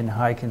in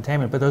high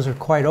containment, but those are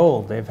quite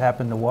old. They've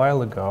happened a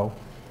while ago.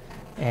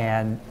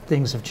 And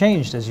things have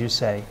changed, as you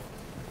say.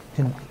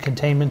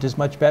 Containment is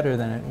much better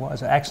than it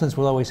was. Accidents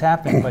will always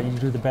happen, but you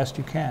do the best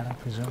you can, I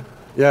presume.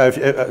 Yeah,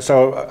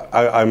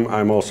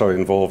 I'm also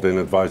involved in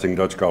advising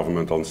Dutch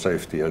government on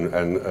safety.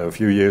 And a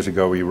few years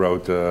ago, we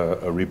wrote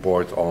a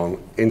report on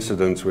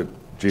incidents with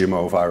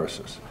GMO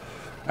viruses.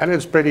 And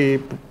it's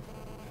pretty,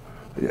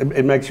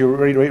 it makes you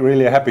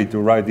really happy to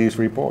write these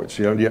reports.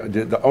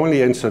 The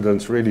only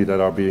incidents really that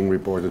are being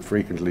reported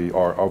frequently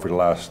are over the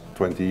last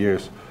 20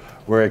 years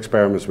were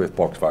experiments with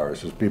pox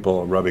viruses,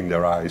 people rubbing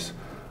their eyes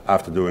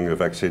after doing a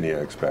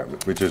vaccinia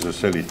experiment, which is a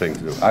silly thing to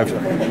do.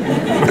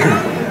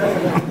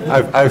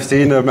 I've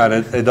seen them, and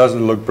it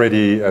doesn't look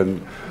pretty.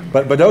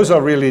 But those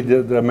are really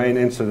the main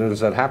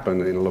incidents that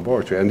happen in a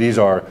laboratory, and these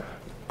are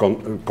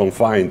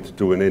confined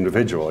to an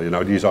individual.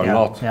 These are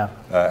not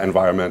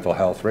environmental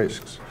health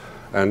risks.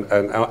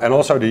 And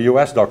also the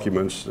US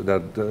documents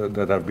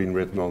that have been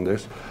written on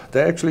this,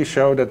 they actually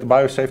show that the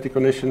biosafety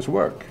conditions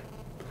work.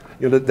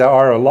 There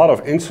are a lot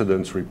of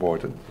incidents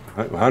reported,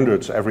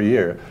 hundreds every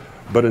year,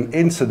 but an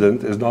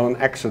incident is not an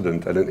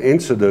accident, and an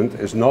incident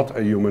is not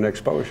a human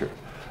exposure.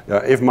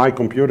 If my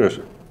computer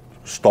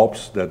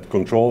stops that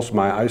controls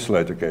my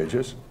isolator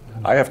cages,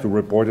 I have to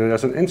report it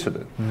as an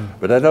incident.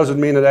 But that doesn't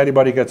mean that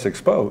anybody gets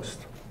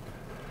exposed.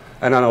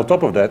 And then on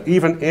top of that,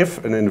 even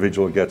if an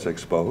individual gets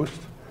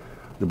exposed,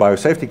 the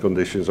biosafety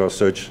conditions are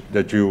such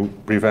that you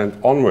prevent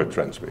onward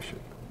transmission.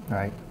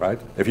 Right?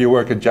 If you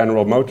work at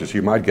General Motors,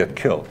 you might get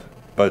killed,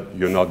 but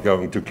you're not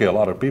going to kill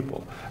other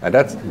people. And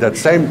that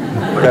same...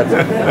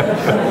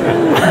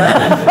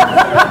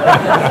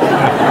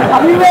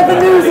 Have you read the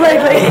news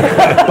lately?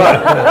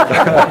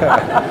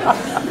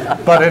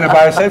 But in a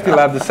biosafety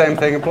lab, the same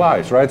thing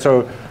applies, right?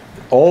 So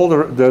all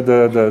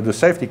the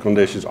safety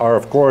conditions are,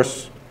 of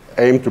course,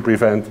 aimed to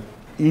prevent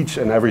each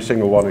and every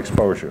single one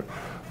exposure.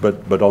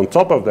 But on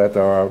top of that,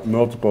 there are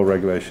multiple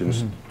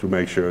regulations to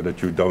make sure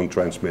that you don't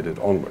transmit it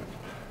onward.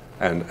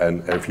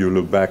 And if you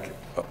look back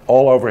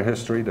all over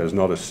history, there's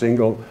not a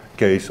single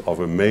case of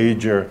a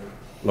major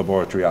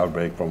laboratory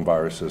outbreak from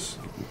viruses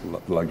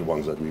like the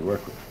ones that we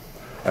work with.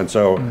 And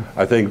so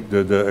I think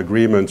the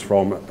agreements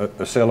from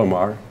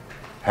Asilomar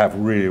have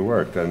really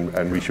worked,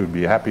 and we should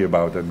be happy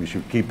about that. We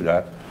should keep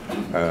that.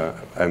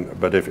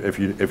 But if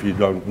you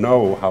don't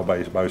know how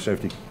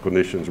biosafety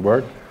conditions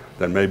work,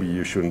 then maybe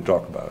you shouldn't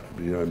talk about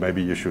it.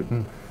 Maybe you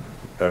should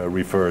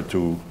refer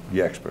to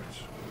the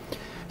experts.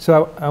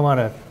 So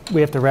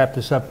we have to wrap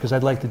this up because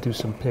I'd like to do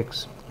some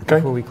picks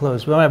before we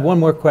close. Well, I have one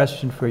more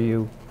question for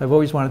you. I've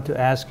always wanted to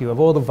ask you, of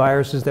all the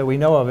viruses that we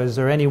know of, is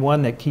there any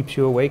one that keeps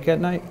you awake at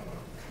night?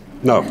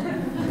 No,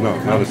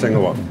 not a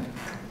single one.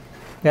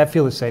 Yeah, I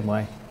feel the same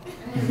way.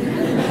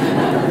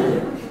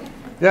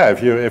 Yeah,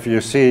 if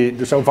you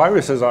see, so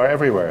viruses are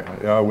everywhere.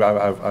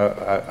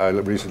 I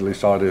recently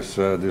saw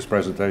this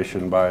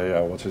presentation by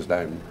what's his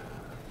name,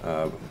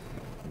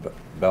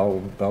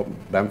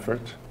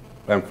 Bamford.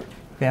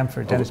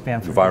 Dennis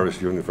Bamford. The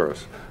virus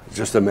universe. It's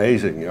just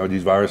amazing.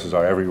 These viruses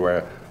are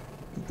everywhere.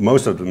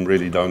 Most of them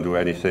really don't do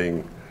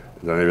anything.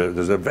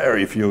 There's a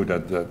very few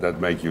that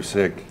make you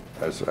sick,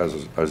 as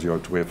your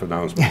TWiV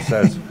announcement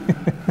says.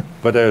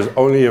 But there's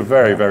only a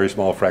very, very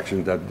small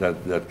fraction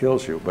that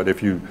kills you. But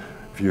if you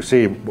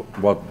see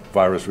what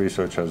virus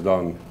research has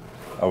done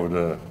over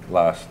the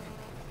last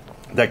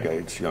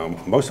decades,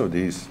 most of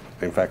these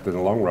in fact, in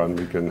the long run,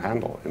 we can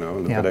handle,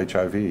 look at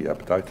HIV,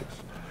 hepatitis.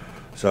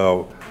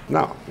 So,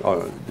 no,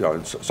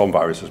 some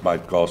viruses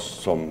might cause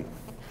some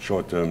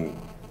short-term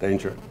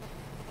danger,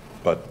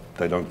 but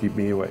they don't keep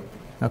me away.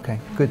 Okay,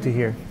 good to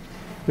hear.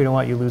 We don't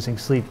want you losing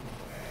sleep.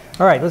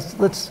 All right,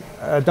 let's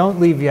don't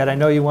leave yet. I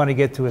know you want to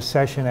get to a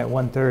session at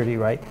 1:30,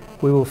 right?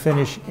 We will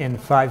finish in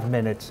 5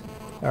 minutes.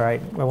 All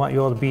right, I want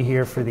you all to be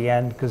here for the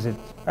end because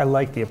I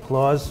like the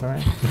applause, all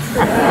right?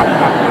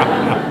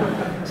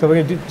 So we're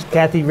going to do,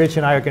 Kathy, Rich,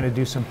 and I are going to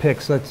do some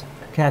picks.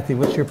 Kathy,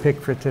 what's your pick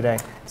for today?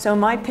 So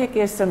my pick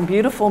is some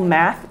beautiful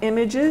math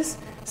images.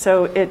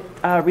 So it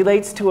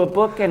relates to a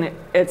book, and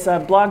it's a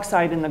blog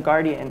site in The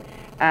Guardian.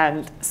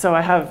 And so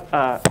I have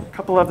a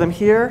couple of them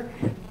here.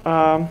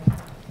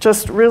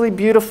 Just really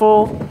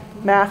beautiful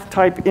math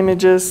type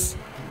images.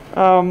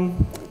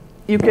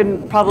 You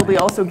can probably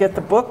also get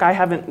the book. I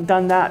haven't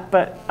done that,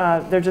 but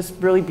they're just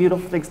really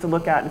beautiful things to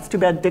look at. It's too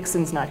bad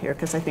Dixon's not here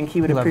because I think he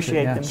would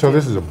appreciate them. So too.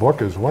 this is a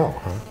book as well,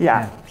 huh?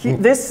 Yeah.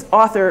 This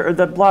author, or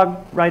the blog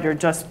writer,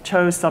 just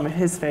chose some of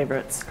his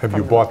favorites. Have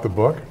you bought the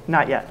book?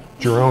 Not yet.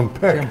 It's your own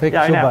pick.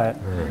 Yeah, I she'll know. buy it.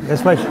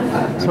 That's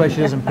why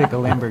she doesn't pick a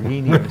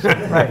Lamborghini or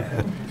something. Right.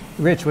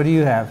 Rich, what do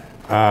you have?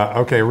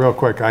 Okay, real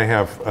quick, I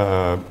have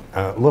a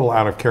little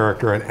out of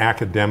character, an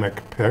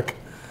academic pick.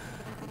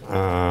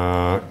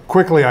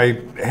 Quickly,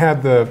 I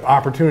had the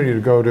opportunity to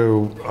go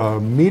to a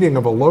meeting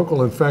of a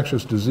local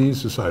infectious disease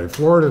society,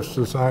 Florida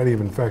Society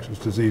of Infectious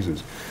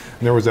Diseases.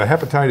 And there was a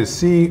hepatitis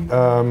C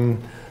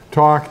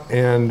talk,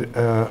 and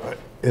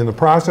in the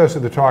process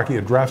of the talk, he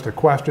addressed a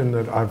question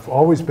that I've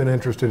always been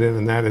interested in,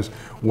 and that is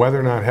whether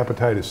or not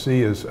hepatitis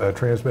C is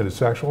transmitted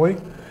sexually.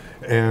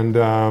 And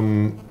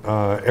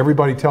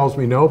everybody tells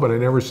me no, but I've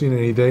never seen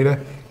any data.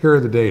 Here are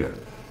the data.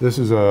 This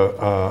is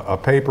a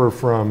paper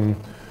from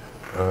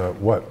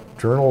American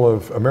Journal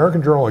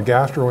of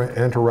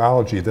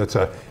Gastroenterology. That's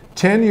a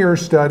 10-year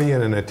study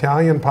in an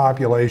Italian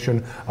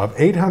population of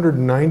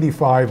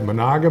 895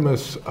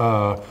 monogamous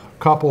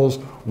couples,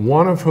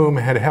 one of whom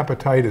had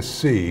hepatitis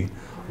C,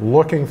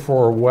 looking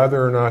for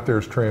whether or not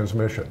there's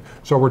transmission.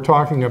 So we're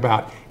talking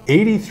about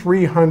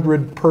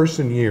 8,300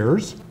 person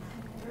years,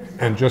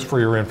 and just for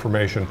your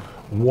information,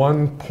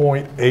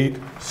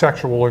 1.8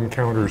 sexual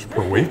encounters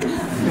per week,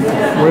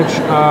 which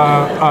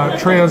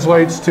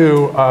translates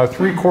to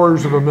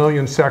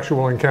 750,000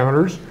 sexual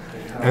encounters.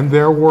 And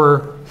there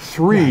were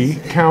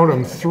count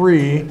them,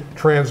 three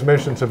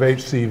transmissions of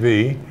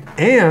HCV,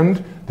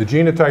 and the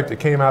genotype that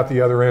came out the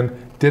other end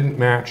didn't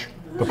match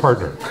the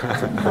partner.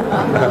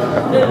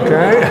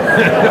 Okay?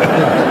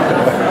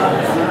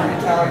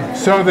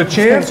 So the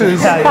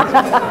chances,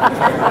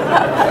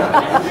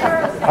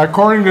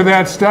 according to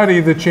that study,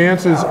 the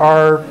chances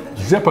are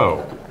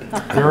Zippo.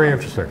 Very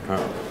interesting.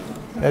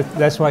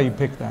 That's why you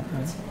picked that.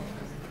 Right?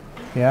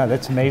 Yeah,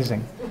 that's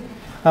amazing.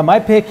 My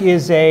pick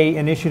is an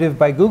initiative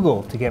by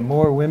Google to get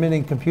more women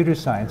in computer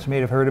science. You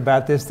may have heard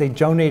about this. They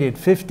donated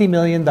 $50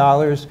 million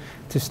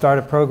to start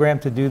a program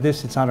to do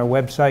this. It's on our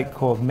website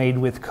called Made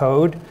with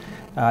Code.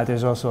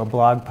 There's also a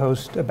blog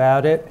post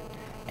about it.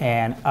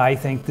 And I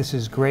think this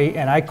is great.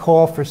 And I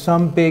call for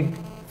some big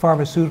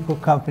pharmaceutical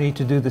company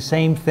to do the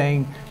same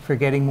thing for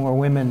getting more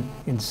women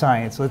in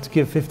science. Let's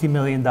give $50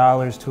 million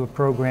to a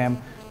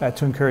program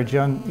to encourage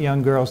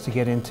young girls to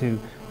get into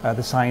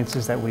the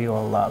sciences that we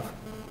all love.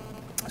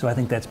 So I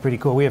think that's pretty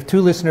cool. We have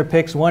two listener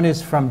picks. One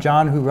is from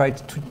John, who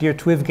writes, "Dear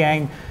TWiV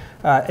gang,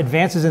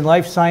 Advances in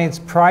Life Science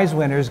prize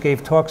winners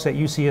gave talks at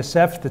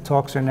UCSF. The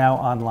talks are now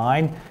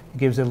online." He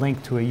gives a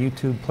link to a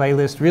YouTube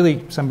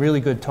playlist. Some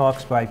really good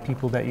talks by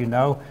people that you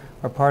know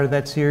are part of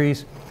that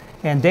series.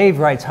 And Dave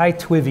writes, "Hi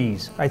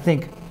TWiVies. I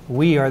think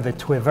we are the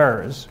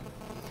TWivers.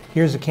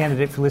 Here's a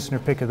candidate for listener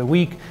pick of the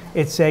week.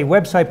 It's a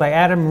website by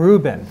Adam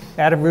Rubin.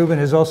 Adam Rubin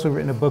has also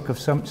written a book of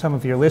some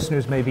of your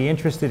listeners may be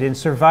interested in,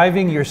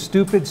 Surviving Your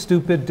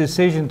Stupid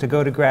Decision to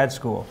Go to Grad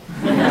School."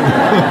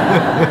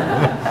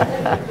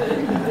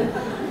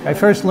 I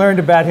first learned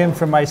about him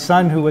from my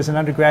son, who was an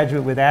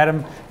undergraduate with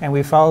Adam, and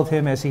we followed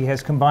him as he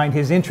has combined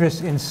his interests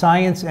in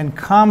science and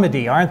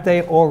comedy. Aren't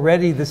they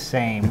already the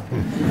same?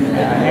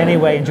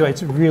 Anyway, enjoy.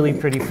 It's really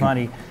pretty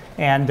funny.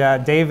 And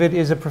David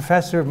is a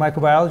professor of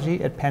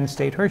microbiology at Penn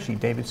State Hershey,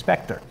 David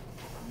Spector.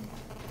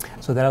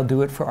 So that'll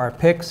do it for our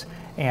picks.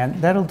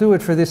 And that'll do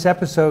it for this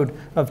episode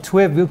of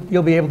TWiV.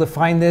 You'll be able to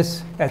find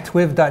this at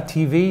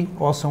twiv.tv,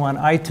 also on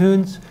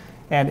iTunes.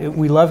 And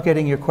we love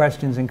getting your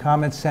questions and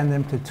comments. Send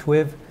them to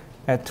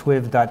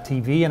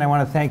twiv@twiv.tv. And I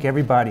want to thank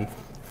everybody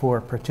for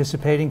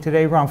participating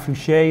today. Ron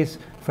Fouchier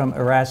from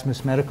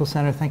Erasmus Medical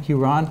Center. Thank you,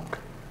 Ron.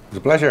 It's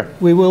a pleasure.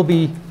 We will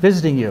be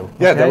visiting you.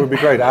 Yeah, okay? that would be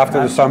great.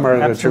 After the summer,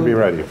 it should be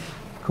ready.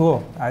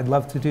 Cool. I'd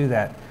love to do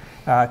that.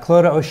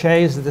 Clodagh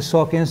O'Shea is at the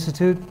Salk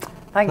Institute.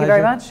 Thank you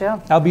very much. Yeah.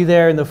 I'll be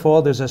there in the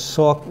fall. There's a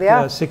Salk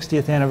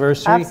 60th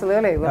anniversary.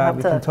 Absolutely. We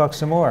can talk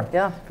some more.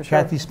 Yeah, for sure.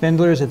 Kathy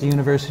Spindler is at the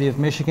University of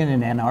Michigan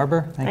in Ann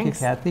Arbor. Thank you,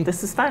 Kathy.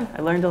 This is fun.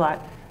 I learned a lot.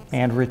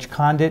 And Rich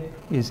Condit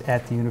is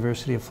at the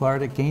University of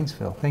Florida at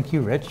Gainesville. Thank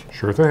you, Rich.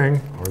 Sure thing.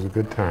 Always a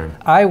good time.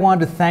 I want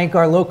to thank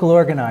our local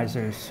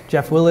organizers,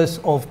 Jeff Willis,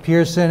 Ulf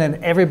Pearson,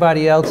 and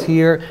everybody else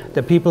here,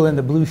 the people in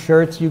the blue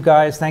shirts, you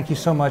guys. Thank you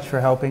so much for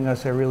helping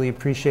us. I really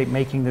appreciate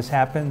making this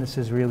happen. This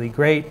is really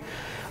great.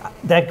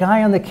 That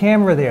guy on the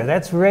camera there,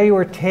 that's Ray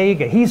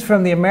Ortega. He's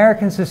from the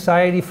American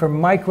Society for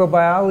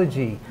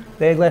Microbiology.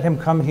 They let him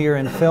come here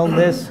and film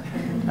this,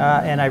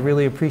 and I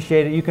really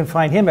appreciate it. You can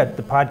find him at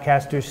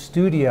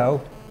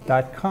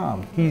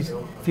thepodcasterstudio.com. He's,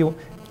 if you,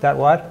 that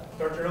what?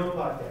 Start your own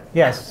podcast.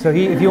 Yes, so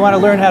if you want to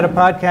learn how to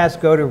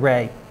podcast, go to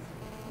Ray.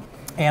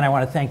 And I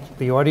want to thank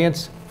the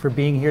audience for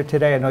being here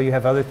today. I know you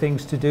have other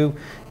things to do,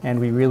 and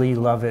we really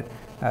love it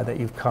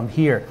that you've come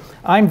here.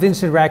 I'm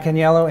Vincent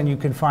Racaniello, and you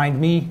can find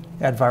me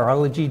at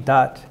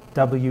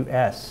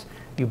virology.ws.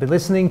 You've been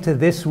listening to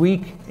This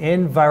Week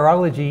in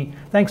Virology.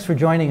 Thanks for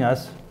joining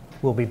us.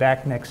 We'll be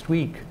back next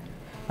week.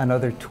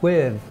 Another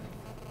TWiV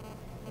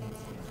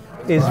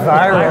is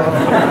viral.